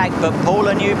far back, but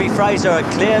Paula Newby-Fraser, a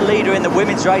clear leader in the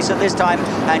women's race at this time,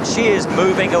 and she is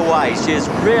moving away. She is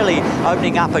really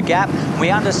opening up a gap. We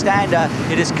understand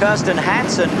it is Kirsten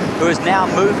Hansen who has now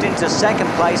moved into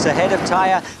 2nd place ahead of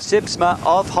Taya Sibsma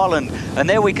of Holland. And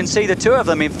there we can see the two of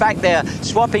them. In fact, they're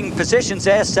swapping positions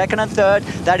there, 2nd and 3rd.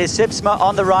 That is Sibsma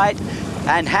on the right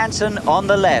and Hansen on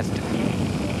the left.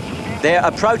 They're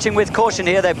approaching with caution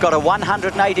here. They've got a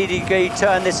 180-degree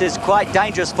turn. This is quite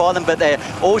dangerous for them, but they're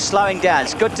all slowing down.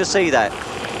 It's good to see that.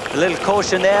 A little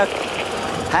caution there.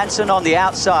 Hansen on the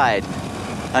outside.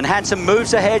 And Hansen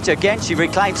moves ahead. Again, she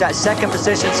reclaims that 2nd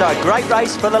position. So a great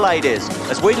race for the ladies.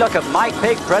 As we look at Mike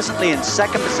Pigg presently in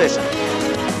 2nd position.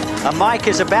 And Mike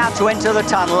is about to enter the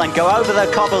tunnel and go over the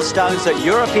cobblestones that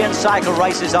European cycle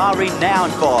races are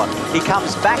renowned for. He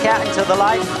comes back out into the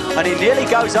light and he nearly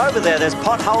goes over there. There's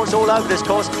potholes all over this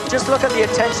course. Just look at the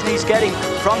attention he's getting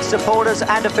from supporters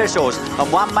and officials. And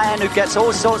one man who gets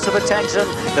all sorts of attention,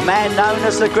 the man known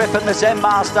as the Griffin, the Zen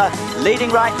Master,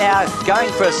 leading right now, going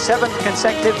for a 7th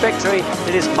consecutive victory.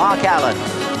 It is Mark Allen.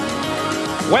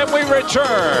 When we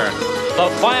return, the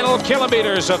final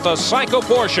kilometers of the cycle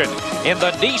portion in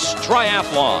the Nice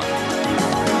Triathlon.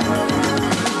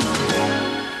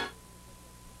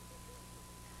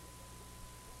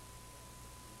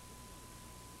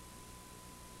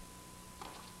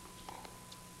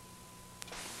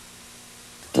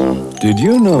 Did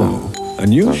you know a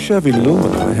new Chevy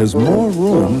Lumina has more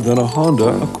room than a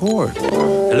Honda Accord?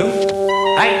 Hello?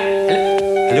 Hi.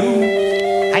 Hello?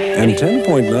 Hi. And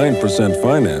 10.9%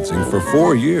 financing for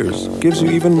 4 years gives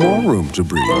you even more room to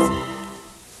breathe.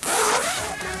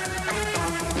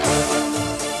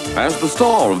 As the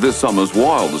star of this summer's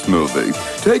wildest movie,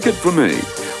 take it from me.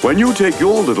 When you take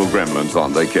your little gremlins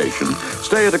on vacation,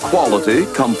 stay at a quality,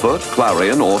 comfort,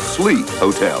 Clarion, or Sleep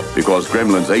hotel, because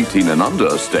gremlins 18 and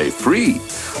under stay free.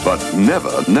 But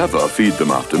never, never feed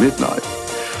them after midnight.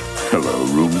 Hello,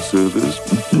 room service.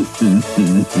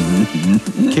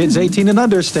 Kids 18 and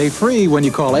under stay free when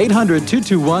you call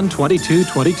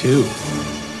 800-221-2222.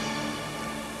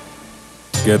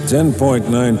 Get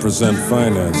 10.9%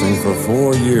 financing for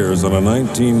 4 years on a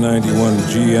 1991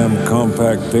 GM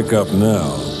compact pickup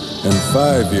now. And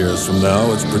 5 years from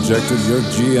now, it's projected your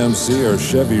GMC or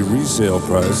Chevy resale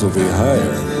price will be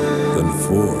higher than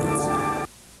Ford.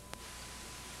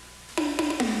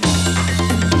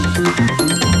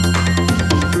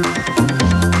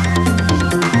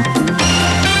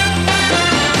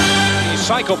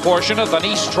 Cycle portion of the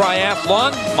Nice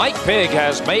Triathlon. Mike Pigg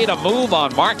has made a move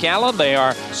on Mark Allen. They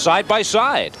are side by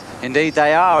side. Indeed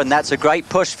they are, and that's a great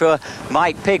push for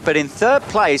Mike Pigg. But in 3rd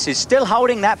place, he's still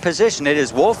holding that position. It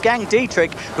is Wolfgang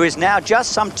Dietrich, who is now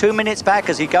just some 2 minutes back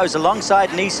as he goes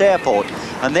alongside Nice Airport.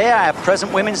 And there, our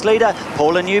present women's leader,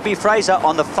 Paula Newby-Fraser,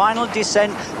 on the final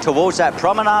descent towards that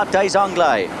Promenade des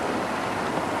Anglais.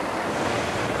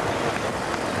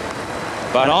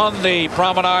 But on the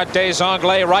Promenade des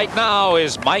Anglais right now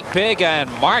is Mike Pigg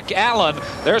and Mark Allen.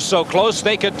 They're so close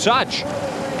they could touch.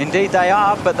 Indeed they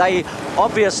are, but they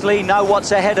obviously know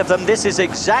what's ahead of them. This is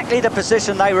exactly the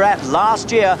position they were at last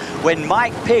year when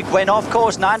Mike Pigg went off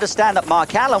course, and I understand that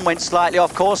Mark Allen went slightly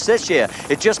off course this year.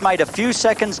 It just made a few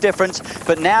seconds difference,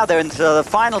 but now they're into the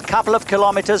final couple of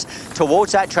kilometers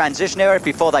towards that transition area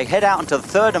before they head out into the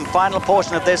 3rd and final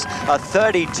portion of this, a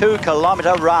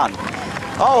 32-kilometer run.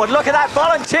 Oh, and look at that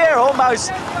volunteer,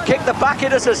 almost kicked the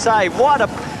bucket, as I say. What a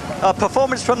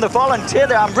performance from the volunteer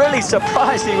there. I'm really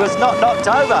surprised he was not knocked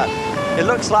over. It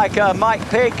looks like Mike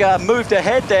Pigg moved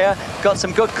ahead there, got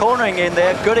some good cornering in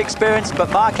there, good experience,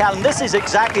 but Mark Allen, this is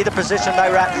exactly the position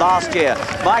they were at last year.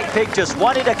 Mike Pigg just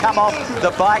wanted to come off the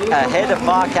bike ahead of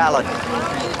Mark Allen.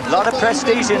 A lot of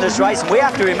prestige in this race. We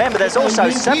have to remember there's also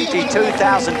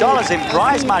 $72,000 in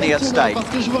prize money at stake.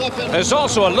 There's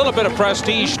also a little bit of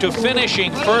prestige to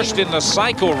finishing first in the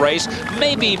cycle race,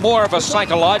 maybe more of a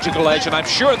psychological edge, and I'm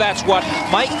sure that's what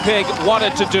Mike Pigg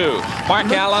wanted to do. Mark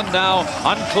Allen now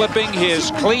unclipping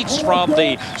his cleats from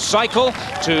the cycle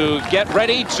to get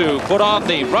ready to put on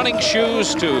the running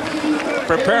shoes to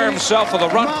prepare himself for the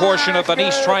run portion of the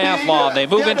Nice Triathlon. They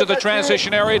move into the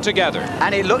transition area together.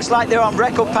 And it looks like they're on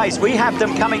record pace. We have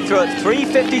them coming through at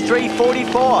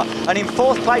 3:53.44. And in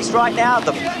fourth place right now,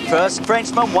 the first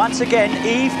Frenchman, once again,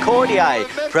 Yves Cordier,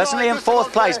 presently in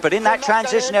fourth place. But in that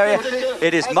transition area,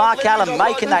 it is Mark Allen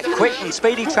making that quick and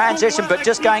speedy transition, but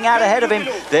just going out ahead of him.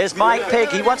 There's Mike Pigg.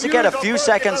 He wants to get a few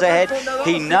seconds ahead.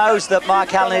 He knows that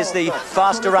Mark Allen is the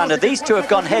faster runner. These two have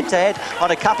gone head-to-head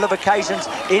on a couple of occasions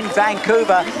in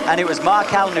Vancouver, and it was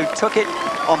Mark Allen who took it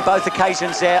on both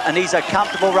occasions there, and he's a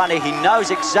comfortable runner. He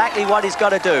knows exactly what he's got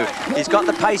to do. He's got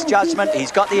the pace judgment,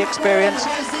 he's got the experience.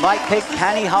 Mike Pigg,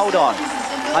 can he hold on?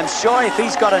 I'm sure if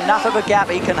he's got enough of a gap,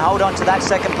 he can hold on to that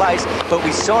second place, but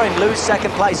we saw him lose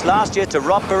second place last year to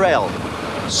Rob Burrell.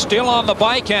 Still on the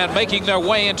bike and making their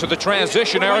way into the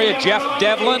transition area, Jeff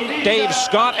Devlin, Dave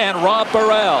Scott, and Rob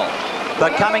Burrell.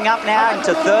 But coming up now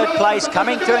into third place,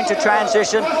 coming through into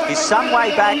transition, he's some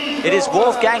way back. It is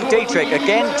Wolfgang Dietrich,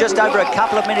 again, just over a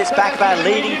couple of minutes back of our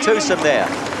leading twosome there.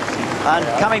 And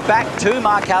coming back to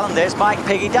Mark Allen, there's Mike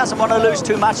Pigg. He doesn't want to lose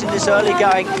too much in this early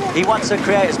going. He wants to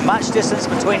create as much distance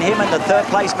between him and the third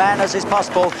place man as is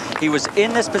possible. He was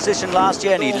in this position last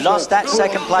year and he lost that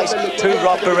second place to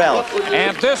Rob Burrell.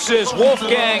 And this is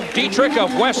Wolfgang Dietrich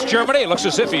of West Germany. It looks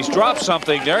as if he's dropped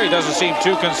something there. He doesn't seem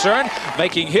too concerned,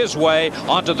 making his way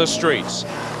onto the streets.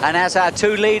 And as our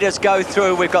two leaders go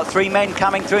through, we've got three men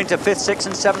coming through into 5th, 6th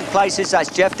and 7th places.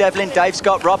 That's Jeff Devlin, Dave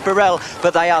Scott, Rob Burrell,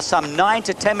 but they are some 9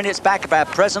 to 10 minutes back of our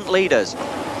present leaders.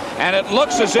 And it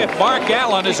looks as if Mark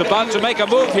Allen is about to make a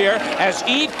move here as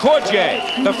Yves Cordier,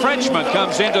 the Frenchman,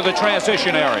 comes into the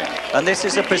transition area. And this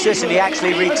is a position he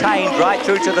actually retained right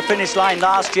through to the finish line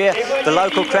last year. The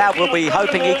local crowd will be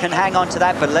hoping he can hang on to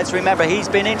that, but let's remember he's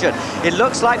been injured. It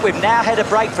looks like we've now had a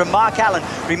break from Mark Allen.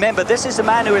 Remember, this is a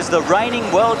man who is the reigning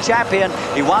world champion.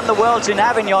 He won the Worlds in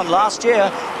Avignon last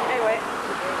year.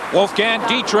 Wolfgang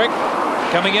Dietrich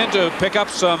coming in to pick up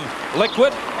some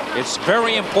liquid. It's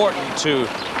very important to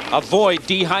avoid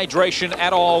dehydration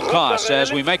at all costs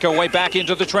as we make our way back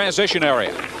into the transition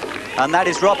area. And that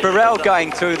is Rob Burrell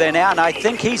going through there now, and I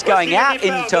think he's going out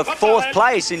into 4th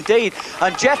place indeed.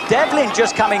 And Jeff Devlin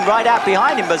just coming right out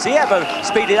behind him. Has he ever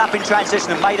speeded up in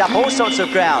transition and made up all sorts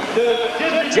of ground?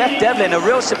 Jeff Devlin, a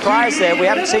real surprise there. We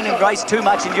haven't seen him race too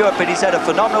much in Europe, but he's had a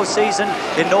phenomenal season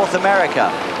in North America.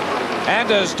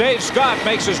 And as Dave Scott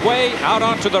makes his way out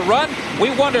onto the run, we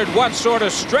wondered what sort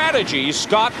of strategies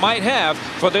Scott might have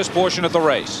for this portion of the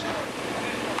race.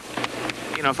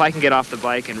 You know, if I can get off the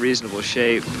bike in reasonable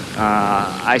shape,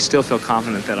 I still feel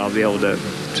confident that I'll be able to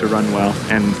run well.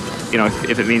 And, you know,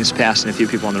 if it means passing a few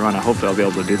people on the run, I hope that I'll be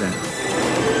able to do that.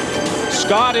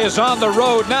 Scott is on the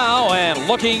road now and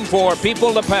looking for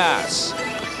people to pass.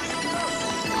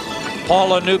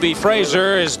 Paula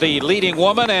Newby-Fraser is the leading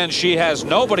woman, and she has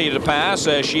nobody to pass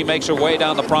as she makes her way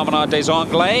down the Promenade des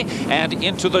Anglais and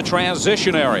into the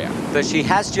transition area. But she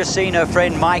has just seen her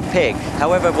friend Mike Pigg.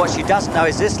 However, what she doesn't know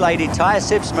is this lady, Thea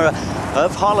Sibsma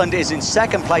of Holland, is in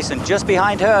 2nd place, and just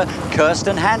behind her,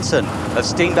 Kirsten Hansen of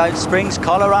Steamboat Springs,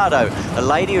 Colorado. A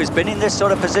lady who's been in this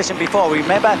sort of position before.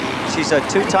 Remember, she's a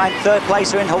 2-time 3rd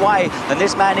placer in Hawaii, and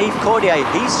this man, Yves Cordier,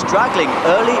 he's struggling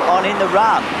early on in the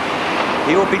run.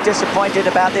 He will be disappointed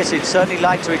about this. He'd certainly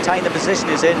like to retain the position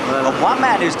he's in. And one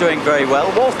man who's doing very well,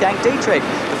 Wolfgang Dietrich,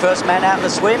 the first man out in the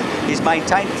swim. He's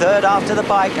maintained 3rd after the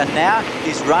bike, and now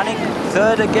he's running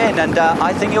 3rd again, and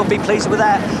I think he'll be pleased with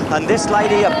that. And this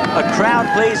lady, a crowd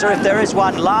pleaser if there is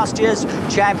one, last year's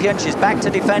champion. She's back to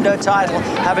defend her title,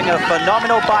 having a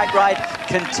phenomenal bike ride,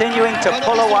 continuing to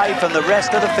pull away from the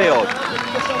rest of the field.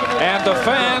 And the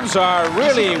fans are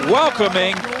really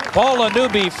welcoming Paula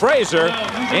Newby-Fraser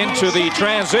into the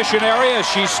transition area as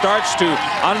she starts to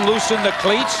unloosen the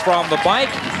cleats from the bike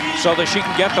so that she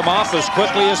can get them off as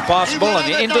quickly as possible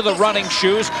and into the running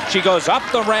shoes. She goes up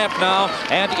the ramp now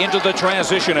and into the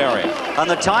transition area. On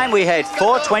the time we had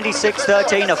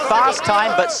 4:26.13, a fast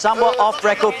time but somewhat off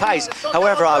record pace.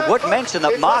 However, I would mention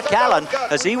that Mark Allen,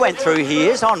 as he went through, he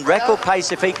is on record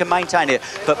pace if he can maintain it.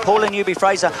 But Paula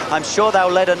Newby-Fraser, I'm sure they'll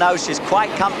let her know she's quite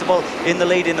comfortable in the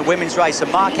lead in the women's race.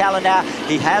 And Mark Allen now,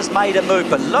 he has made a move,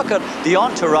 but look at the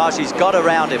entourage he's got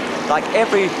around him. Like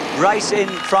every race in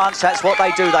France, that's what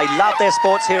they do. They love their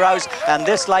sports heroes, and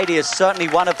this lady is certainly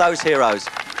one of those heroes.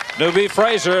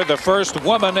 Newby-Fraser, the first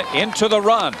woman into the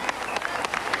run.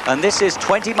 And this is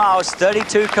 20 miles,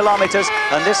 32 kilometers,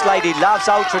 and this lady loves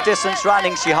ultra-distance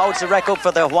running. She holds the record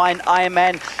for the Hawaiian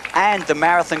Ironman and the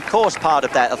marathon course part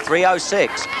of that, a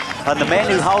 3:06. And the men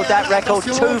who hold that record,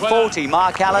 2:40,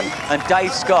 Mark Allen and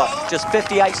Dave Scott. Just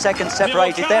 58 seconds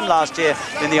separated them last year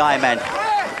in the Ironman.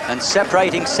 And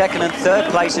separating second and third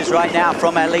places right now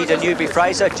from our leader,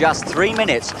 Newby-Fraser, just 3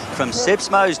 minutes from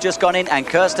Sibsmo, who's just gone in, and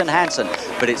Kirsten Hansen.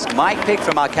 But it's Mike Pick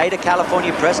from Arcata,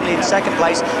 California, presently in second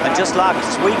place. And just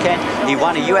last weekend, he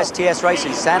won a USTS race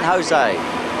in San Jose.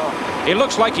 He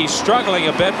looks like he's struggling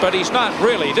a bit, but he's not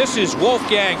really. This is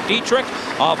Wolfgang Dietrich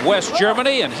of West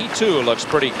Germany, and he too looks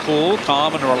pretty cool,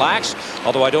 calm and relaxed,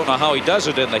 although I don't know how he does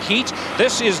it in the heat.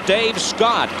 This is Dave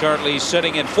Scott, currently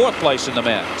sitting in fourth place in the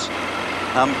men's.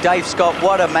 Dave Scott,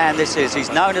 what a man this is.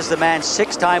 He's known as the man,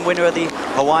 6-time winner of the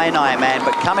Hawaiian Ironman.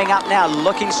 But coming up now,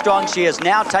 looking strong, she has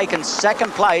now taken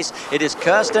second place. It is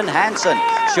Kirsten Hansen.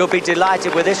 She'll be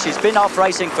delighted with this. She's been off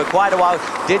racing for quite a while,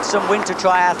 did some winter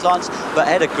triathlons, but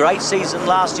had a great season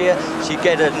last year. She'd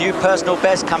get a new personal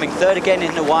best, coming third again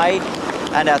in Hawaii.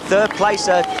 And our third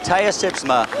placer, Taya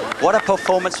Sibsma. What a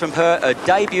performance from her, a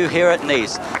debut here at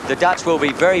Nice. The Dutch will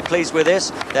be very pleased with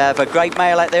this. They have a great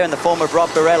male out there in the form of Rob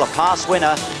Burrell, a past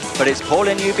winner. But it's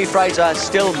Paula Newby-Fraser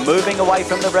still moving away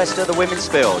from the rest of the women's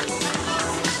field.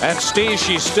 And Steve,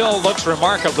 she still looks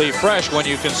remarkably fresh when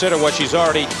you consider what she's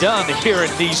already done here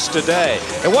in Nice today.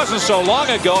 It wasn't so long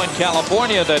ago in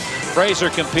California that Fraser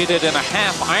competed in a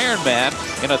half Ironman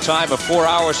in a time of 4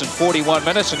 hours and 41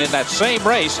 minutes, and in that same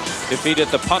race defeated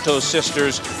the Punto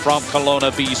sisters from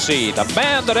Kelowna, BC. The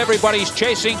man that everybody's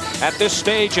chasing at this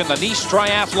stage in the Nice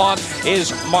Triathlon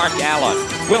is Mark Allen.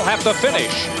 We'll have the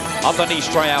finish of the Nice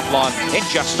Triathlon in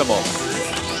just a moment.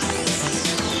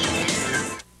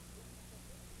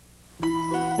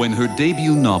 When her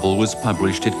debut novel was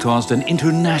published, it caused an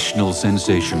international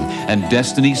sensation, and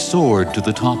destiny soared to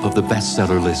the top of the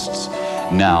bestseller lists.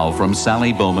 Now, from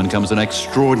Sally Bowman comes an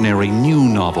extraordinary new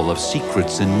novel of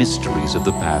secrets and mysteries of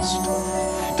the past.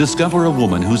 Discover a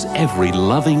woman whose every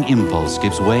loving impulse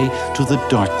gives way to the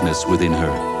darkness within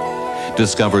her.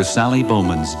 Discover Sally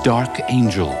Bowman's Dark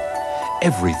Angel,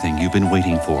 everything you've been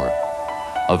waiting for.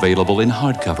 Available in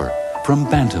hardcover from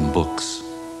Bantam Books.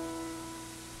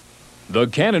 The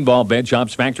Cannonball Bed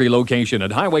Shop's factory location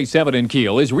at Highway 7 in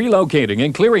Kiel is relocating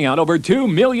and clearing out over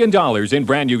 $2 million in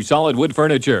brand new solid wood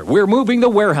furniture. We're moving the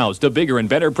warehouse to bigger and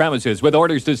better premises with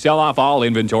orders to sell off all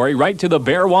inventory right to the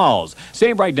bare walls.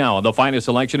 Save right now on the finest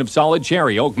selection of solid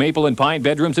cherry, oak, maple, and pine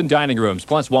bedrooms and dining rooms,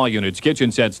 plus wall units,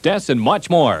 kitchen sets, desks, and much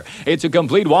more. It's a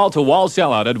complete wall-to-wall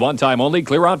sellout at one-time only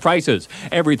clear-out prices.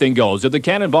 Everything goes at the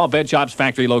Cannonball Bed Shop's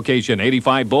factory location,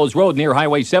 85 Bulls Road near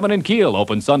Highway 7 in Kiel,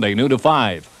 open Sunday noon to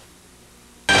 5.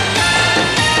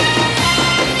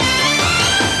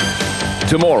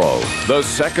 Tomorrow, the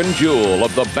second jewel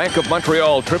of the Bank of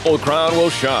Montreal Triple Crown will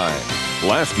shine.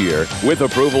 Last year, With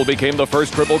Approval became the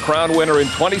first Triple Crown winner in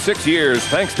 26 years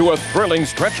thanks to a thrilling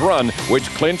stretch run which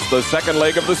clinched the second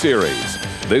leg of the series.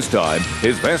 This time,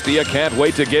 his Vestia can't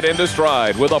wait to get into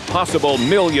stride with a possible $1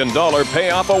 million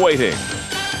payoff awaiting.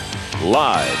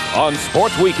 Live on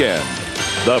Sports Weekend,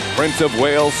 the Prince of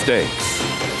Wales Stakes.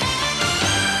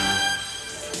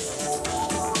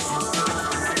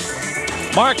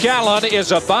 Mark Allen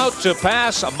is about to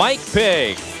pass Mike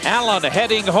Pigg. Allen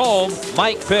heading home.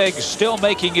 Mike Pigg still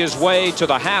making his way to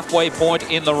the halfway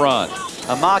point in the run.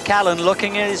 And Mark Allen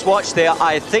looking at his watch there,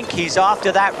 I think he's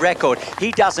after that record.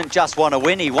 He doesn't just want to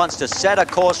win, he wants to set a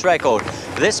course record.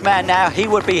 This man now, he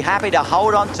would be happy to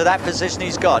hold on to that position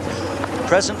he's got.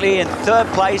 Presently in third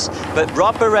place, but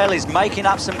Rob Burrell is making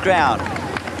up some ground.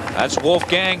 That's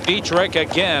Wolfgang Dietrich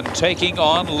again taking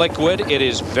on liquid. It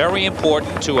is very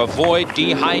important to avoid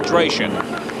dehydration.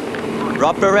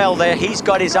 Rob Burrell there, he's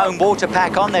got his own water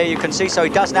pack on there, you can see, so he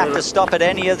doesn't have to stop at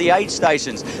any of the aid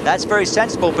stations. That's very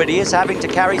sensible, but he is having to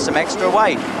carry some extra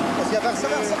weight.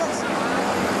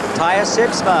 Taya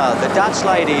Sibsma, the Dutch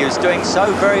lady who's doing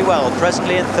so very well,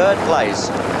 presently in third place.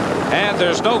 And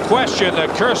there's no question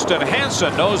that Kirsten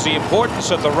Hansen knows the importance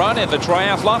of the run in the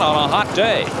triathlon on a hot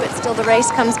day. But still, the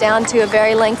race comes down to a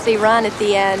very lengthy run at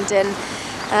the end, and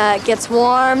it gets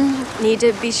warm. Need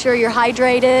to be sure you're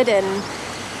hydrated and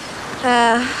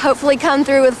hopefully come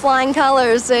through with flying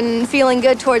colors and feeling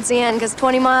good towards the end, because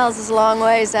 20 miles is a long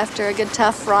ways after a good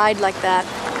tough ride like that.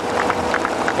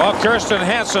 Well, Kirsten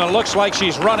Hansen looks like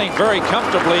she's running very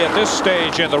comfortably at this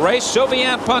stage in the race.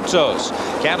 Sylviane Puntos,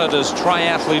 Canada's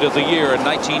Triathlete of the Year in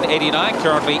 1989,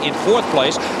 currently in 4th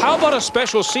place. How about a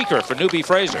special secret for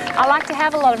Newby-Fraser? I like to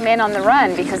have a lot of men on the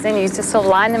run because then you just sort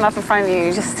of line them up in front of you.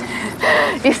 You just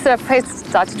you sort of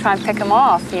start to try and pick them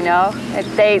off. You know,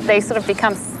 they sort of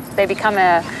become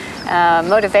a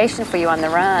motivation for you on the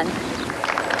run.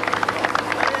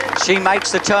 She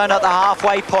makes the turn at the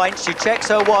halfway point. She checks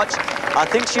her watch. I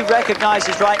think she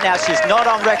recognizes right now she's not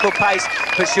on record pace,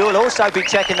 but she'll also be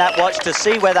checking that watch to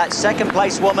see where that 2nd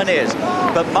place woman is.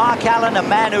 But Mark Allen, a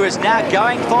man who is now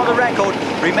going for the record,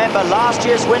 remember last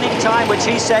year's winning time, which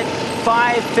he said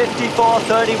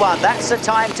 5:54.31. That's the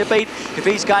time to beat if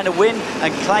he's going to win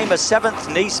and claim a 7th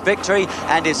Nice victory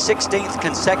and his 16th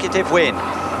consecutive win.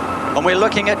 And we're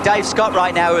looking at Dave Scott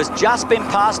right now, who has just been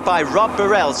passed by Rob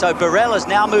Burrell. So Burrell has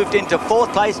now moved into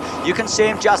 4th place. You can see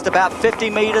him just about 50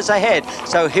 meters ahead.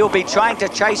 So he'll be trying to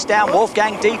chase down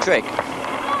Wolfgang Dietrich.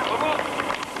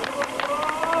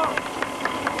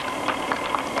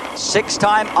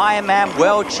 6-time Ironman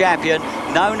world champion,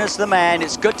 known as the Man.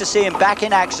 It's good to see him back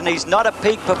in action. He's not at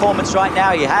peak performance right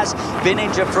now. He has been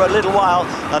injured for a little while.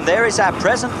 And there is our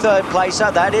present 3rd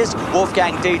placer. That is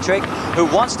Wolfgang Dietrich, who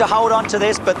wants to hold on to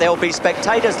this, but there'll be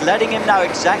spectators letting him know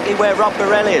exactly where Rob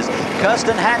Burrell is.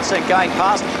 Kirsten Hansen going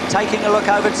past, taking a look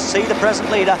over to see the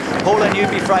present leader, Paula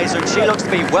Newby-Fraser, and she looks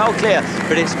to be well clear.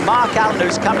 But it's Mark Allen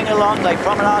who's coming along. They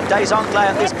promenade des Anglais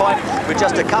at this point with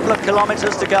just a couple of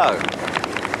kilometers to go.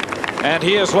 And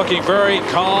he is looking very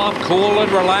calm, cool,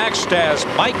 and relaxed as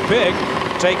Mike Pigg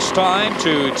takes time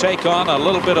to take on a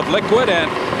little bit of liquid and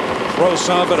throw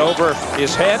some of it over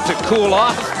his head to cool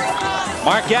off.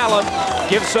 Mark Allen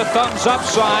gives a thumbs up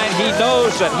sign. He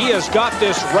knows that he has got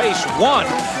this race won.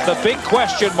 The big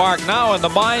question mark now in the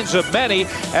minds of many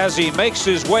as he makes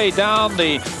his way down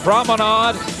the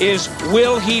promenade is,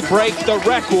 will he break the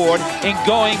record in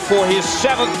going for his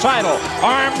 7th title?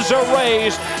 Arms are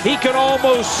raised. He can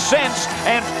almost sense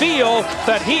and feel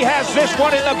that he has this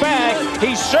one in the bag.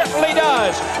 He certainly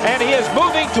does. And he is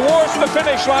moving towards the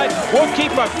finish line. We'll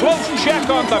keep a close check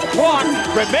on the clock.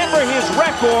 Remember his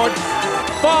record,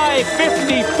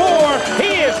 5:54.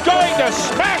 He is going to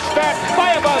smash that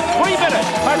by about 3 minutes.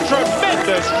 A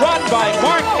tremendous run by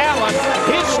Mark Allen.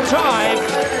 His time,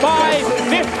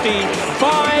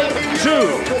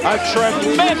 5:55.2. A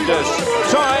tremendous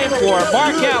time for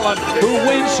Mark Allen, who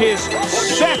wins his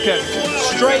 2nd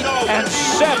straight and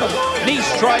 7th Nice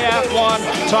Triathlon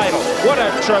title. What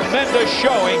a tremendous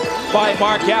showing by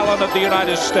Mark Allen of the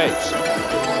United States.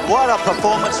 What a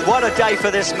performance, what a day for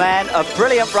this man. A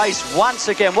brilliant race once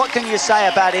again. What can you say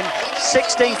about him?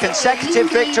 16 consecutive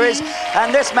victories.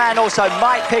 And this man also,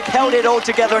 Mike Pigg, held it all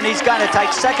together, and he's going to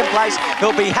take 2nd place.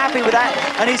 He'll be happy with that.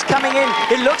 And he's coming in,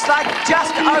 it looks like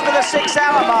just over the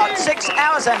 6-hour mark. 6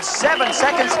 hours and 7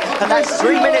 seconds. And that's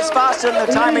 3 minutes faster than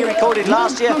the time he recorded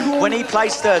last year when he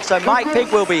placed 3rd. So Mike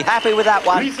Pigg will be happy with that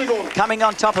one. Coming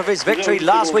on top of his victory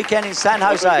last weekend in San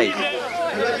Jose.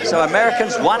 So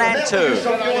Americans 1 and 2.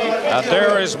 And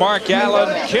there is Mark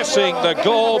Allen kissing the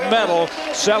gold medal,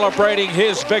 celebrating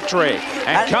his victory.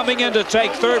 And coming in to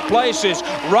take 3rd place is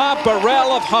Rob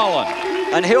Burrell of Holland.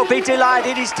 And he'll be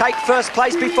delighted. He's take 1st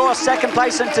place before 2nd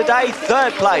place, and today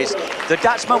 3rd place. The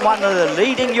Dutchman, one of the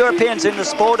leading Europeans in the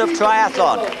sport of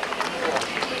triathlon.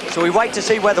 So we wait to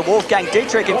see whether Wolfgang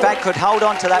Dietrich, in fact, could hold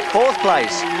on to that 4th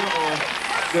place.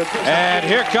 And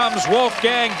here comes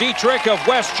Wolfgang Dietrich of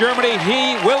West Germany.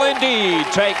 He will indeed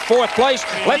take 4th place.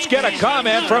 Let's get a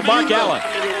comment from Mark Allen.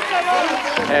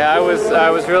 Yeah, I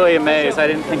was really amazed. I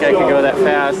didn't think I could go that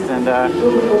fast, and I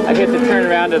get to turn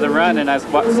around to the run, and I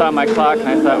saw my clock, and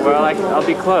I thought, well, I'll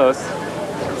be close.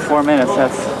 4 minutes.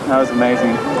 That was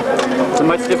amazing. It's a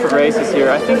much different race this year.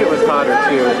 I think it was hotter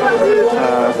too.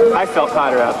 I felt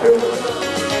hotter out there.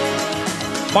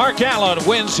 Mark Allen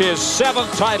wins his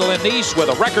 7th title in Nice with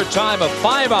a record time of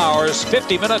 5 hours,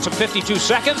 50 minutes and 52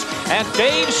 seconds. And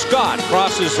Dave Scott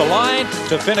crosses the line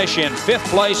to finish in 5th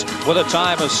place with a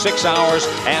time of 6 hours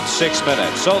and 6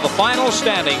 minutes. So the final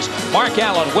standings, Mark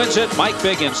Allen wins it, Mike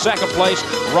Pigg in 2nd place,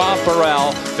 Rob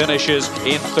Burrell finishes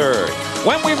in 3rd.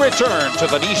 When we return to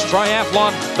the Nice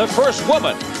Triathlon, the first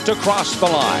woman to cross the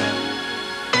line.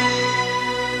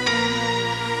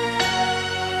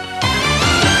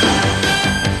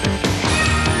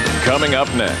 Coming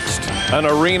up next, an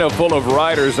arena full of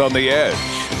riders on the edge,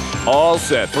 all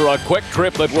set for a quick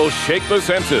trip that will shake the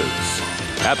senses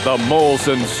at the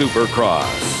Molson Supercross.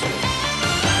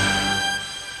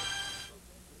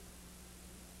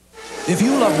 If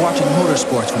you love watching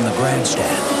motorsports from the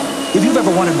grandstand, if you've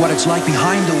ever wondered what it's like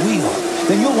behind the wheel,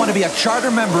 then you'll want to be a charter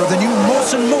member of the new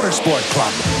Molson Motorsport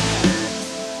Club.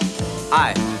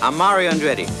 Hi, I'm Mario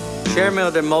Andretti, chairman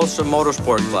of the Molson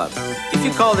Motorsport Club. If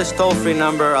you call this toll-free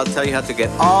number, I'll tell you how to get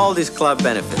all these club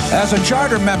benefits. As a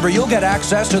charter member, you'll get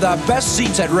access to the best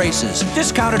seats at races,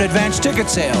 discounted advance ticket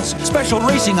sales, special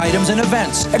racing items and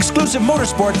events, exclusive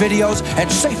motorsport videos, and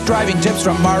safe driving tips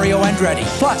from Mario Andretti.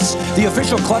 Plus, the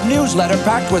official club newsletter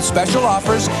packed with special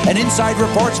offers and inside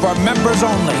reports for members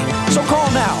only. So call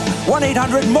now,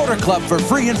 1-800-MOTOR-CLUB for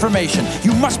free information.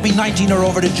 You must be 19 or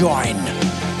over to join.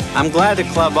 I'm glad the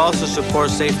club also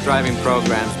supports safe driving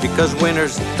programs because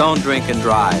winners don't drink and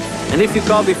drive. And if you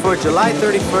call before July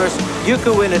 31st, you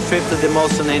could win a trip to the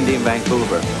Molson Indy in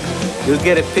Vancouver. You'll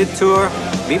get a pit tour,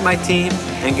 meet my team,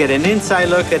 and get an inside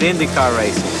look at IndyCar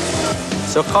racing.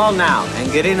 So call now and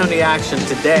get in on the action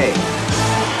today.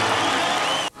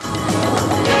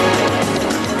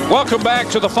 Welcome back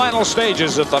to the final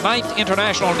stages of the 9th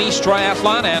International Nice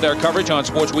Triathlon and our coverage on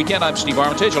Sports Weekend. I'm Steve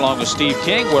Armitage along with Steve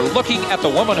King. We're looking at the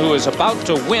woman who is about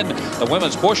to win the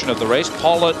women's portion of the race,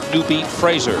 Paula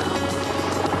Newby-Fraser.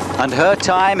 And her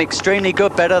time, extremely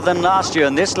good, better than last year.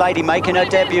 And this lady making her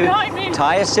debut,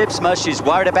 Taya Sipsma, she's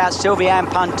worried about Sylviane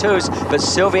Pontouse, but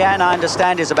Sylviane, I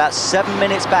understand, is about 7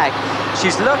 minutes back.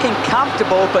 She's looking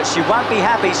comfortable, but she won't be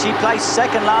happy. She placed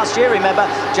second last year, remember,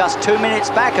 just 2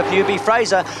 minutes back of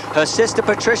Newby-Fraser. Her sister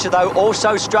Patricia, though,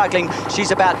 also struggling.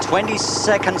 She's about 20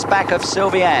 seconds back of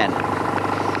Sylviane.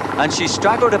 And she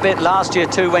struggled a bit last year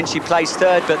too when she placed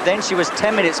third, but then she was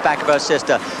 10 minutes back of her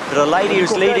sister. But a lady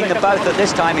who's leading the both at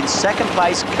this time in second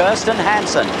place, Kirsten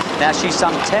Hansen. Now she's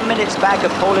some 10 minutes back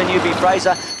of Paula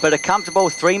Newby-Fraser, but a comfortable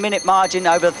 3-minute margin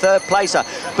over the third placer.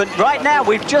 But right now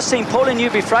we've just seen Paula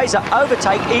Newby-Fraser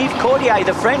overtake Yves Cordier,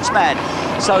 the Frenchman.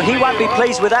 So he won't be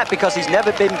pleased with that because he's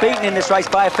never been beaten in this race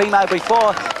by a female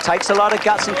before. Takes a lot of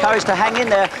guts and courage to hang in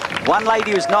there. One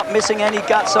lady who's not missing any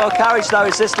guts or courage, though,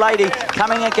 is this lady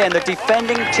coming again, the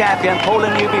defending champion,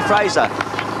 Paula Newby-Fraser.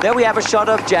 There we have a shot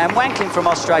of Jan Wankling from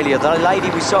Australia, the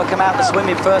lady we saw come out to swim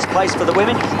in first place for the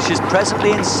women. She's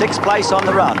presently in sixth place on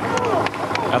the run.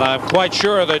 And I'm quite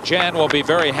sure that Jan will be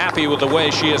very happy with the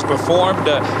way she has performed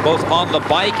both on the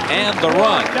bike and the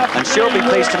run. And she'll be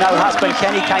pleased to know husband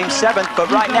Kenny came seventh,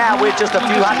 but right now we're just a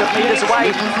few hundred meters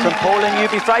away from Paula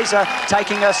Newby-Fraser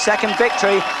taking her second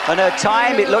victory. And her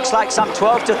time, it looks like some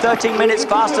 12 to 13 minutes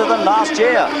faster than last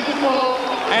year.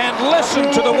 And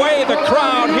listen to the way the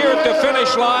crowd here at the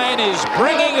finish line is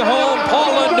bringing home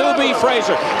Paula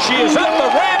Newby-Fraser. She is up the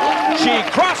ramp. She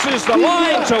crosses the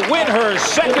line to win her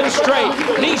second straight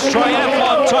Nice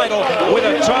Triathlon title with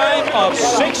a time of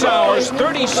 6 hours,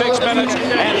 36 minutes,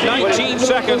 and 19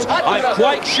 seconds. I'm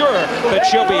quite sure that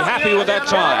she'll be happy with that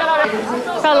time. I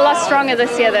felt a lot stronger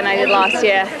this year than I did last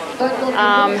year.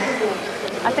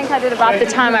 I think I did about the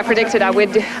time I predicted I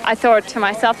would. I thought to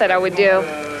myself that I would do.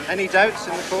 Any doubts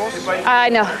in the course?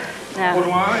 No.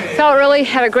 Felt really,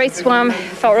 had a great swim,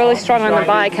 felt really strong on the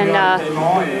bike, and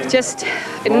just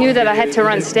knew that I had to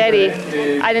run steady.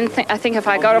 I think if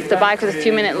I got off the bike with a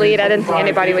few-minute lead, I didn't think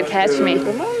anybody would catch me.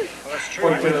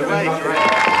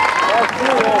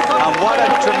 And what a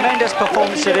tremendous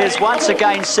performance it is, once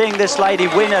again seeing this lady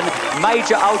win a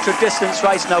major ultra-distance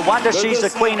race. No wonder she's the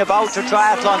queen of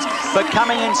ultra-triathlons, but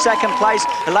coming in second place,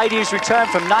 a lady who's returned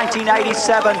from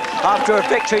 1987 after a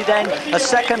victory then, a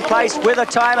second place with a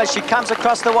time as she comes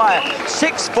across the wire,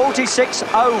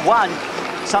 6:46.01.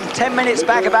 Some 10 minutes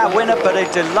back of our winner, but a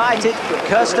delighted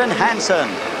Kirsten Hansen.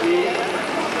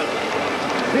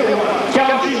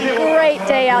 Great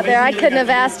day out there. I couldn't have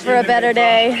asked for a better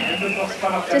day.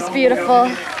 Just beautiful.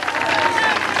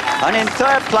 And in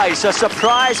third place, a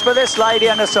surprise for this lady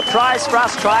and a surprise for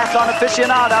us triathlon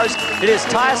aficionados. It is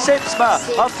Taya Sipsma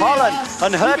of Holland.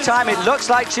 And her time, it looks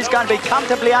like she's going to be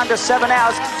comfortably under 7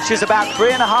 hours. She's about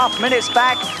 3.5 minutes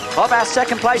back of our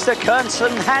second place, the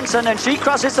Kirsten Hansen, and she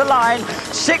crosses the line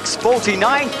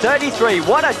 6:49.33.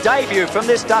 What a debut from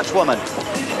this Dutch woman.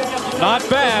 Not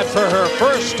bad for her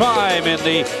first time in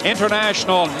the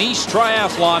International Nice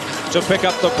Triathlon to pick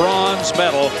up the bronze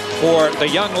medal for the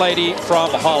young lady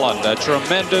from Holland. A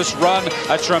tremendous run,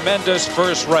 a tremendous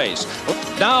first race.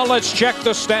 Now let's check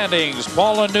the standings.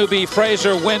 Paula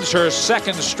Newby-Fraser wins her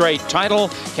second straight title.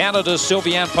 Canada's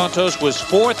Sylviane Pontouse was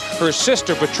fourth, her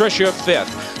sister Patricia fifth.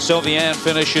 Sylviane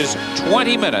finishes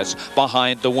 20 minutes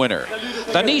behind the winner.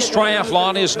 The Nice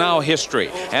Triathlon is now history,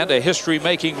 and a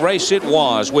history-making race it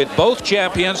was, with both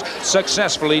champions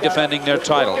successfully defending their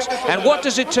titles. And what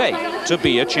does it take to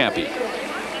be a champion?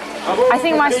 I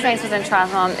think my strength within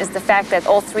triathlon is the fact that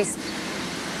all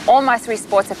my three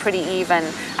sports are pretty even.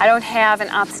 I don't have an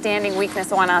outstanding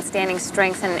weakness or an outstanding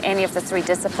strength in any of the 3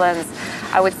 disciplines.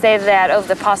 I would say that over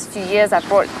the past few years, I've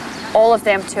brought all of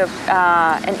them to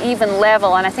an even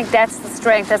level, and I think that's the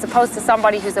strength, as opposed to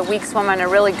somebody who's a weak swimmer and a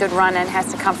really good runner and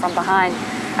has to come from behind.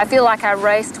 I feel like I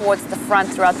race towards the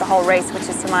front throughout the whole race, which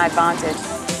is to my advantage.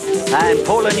 And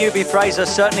Paula Newby-Fraser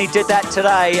certainly did that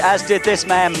today, as did this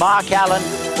man, Mark Allen,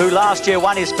 who last year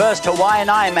won his first Hawaiian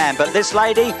Ironman. But this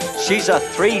lady, she's a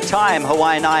 3-time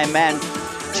Hawaiian Ironman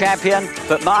champion.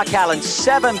 But Mark Allen,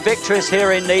 7 victories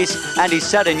here in Nice, and he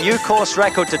set a new course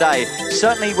record today.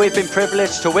 Certainly we've been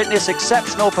privileged to witness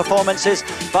exceptional performances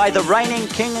by the reigning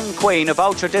king and queen of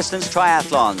ultra-distance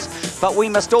triathlons. But we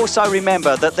must also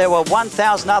remember that there were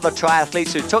 1,000 other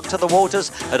triathletes who took to the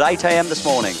waters at 8 a.m. this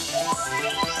morning.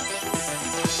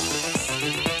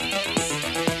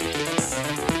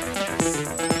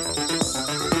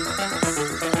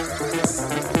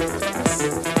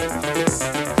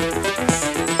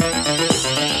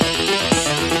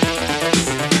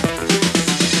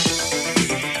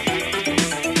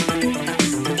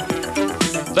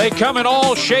 They come in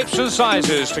all shapes and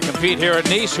sizes to compete here at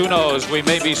Nice. Who knows, we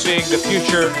may be seeing the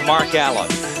future Mark Allen.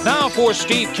 Now for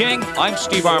Steve King, I'm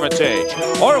Steve Armitage.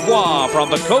 Au revoir from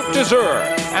the Côte d'Azur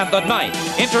and the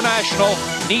 9th International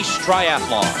Nice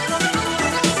Triathlon.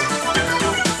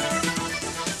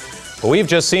 We've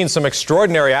just seen some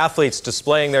extraordinary athletes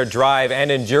displaying their drive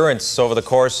and endurance over the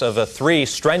course of 3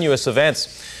 strenuous events.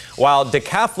 While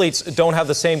decathletes don't have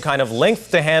the same kind of length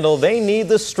to handle, they need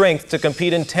the strength to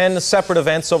compete in 10 separate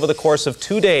events over the course of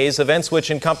 2 days, events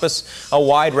which encompass a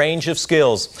wide range of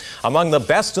skills. Among the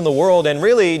best in the world, and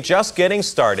really just getting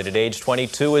started at age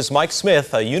 22, is Mike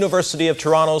Smith, a University of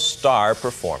Toronto star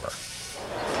performer.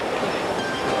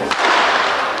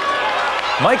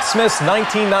 Mike Smith's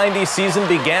 1990 season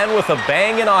began with a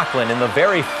bang in Auckland in the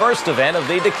very first event of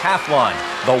the decathlon,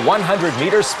 the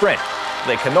 100-meter sprint.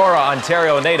 The Kenora,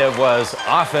 Ontario native was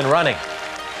off and running.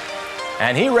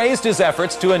 And he raised his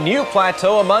efforts to a new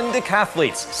plateau among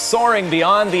decathletes, soaring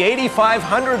beyond the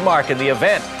 8,500 mark in the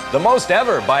event, the most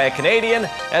ever by a Canadian,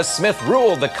 as Smith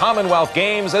ruled the Commonwealth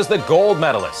Games as the gold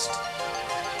medalist.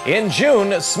 In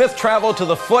June, Smith traveled to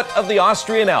the foot of the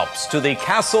Austrian Alps, to the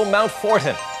Castle Mount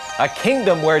Fortin, a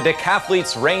kingdom where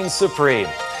decathletes reign supreme.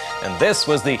 And this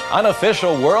was the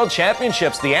unofficial World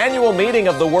Championships, the annual meeting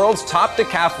of the world's top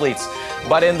decathletes.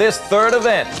 But in this 3rd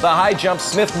event, the high jump,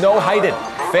 Smith no-heighted,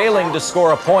 failing to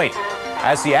score a point,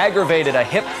 as he aggravated a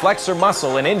hip flexor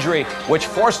muscle, an injury which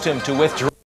forced him to withdraw.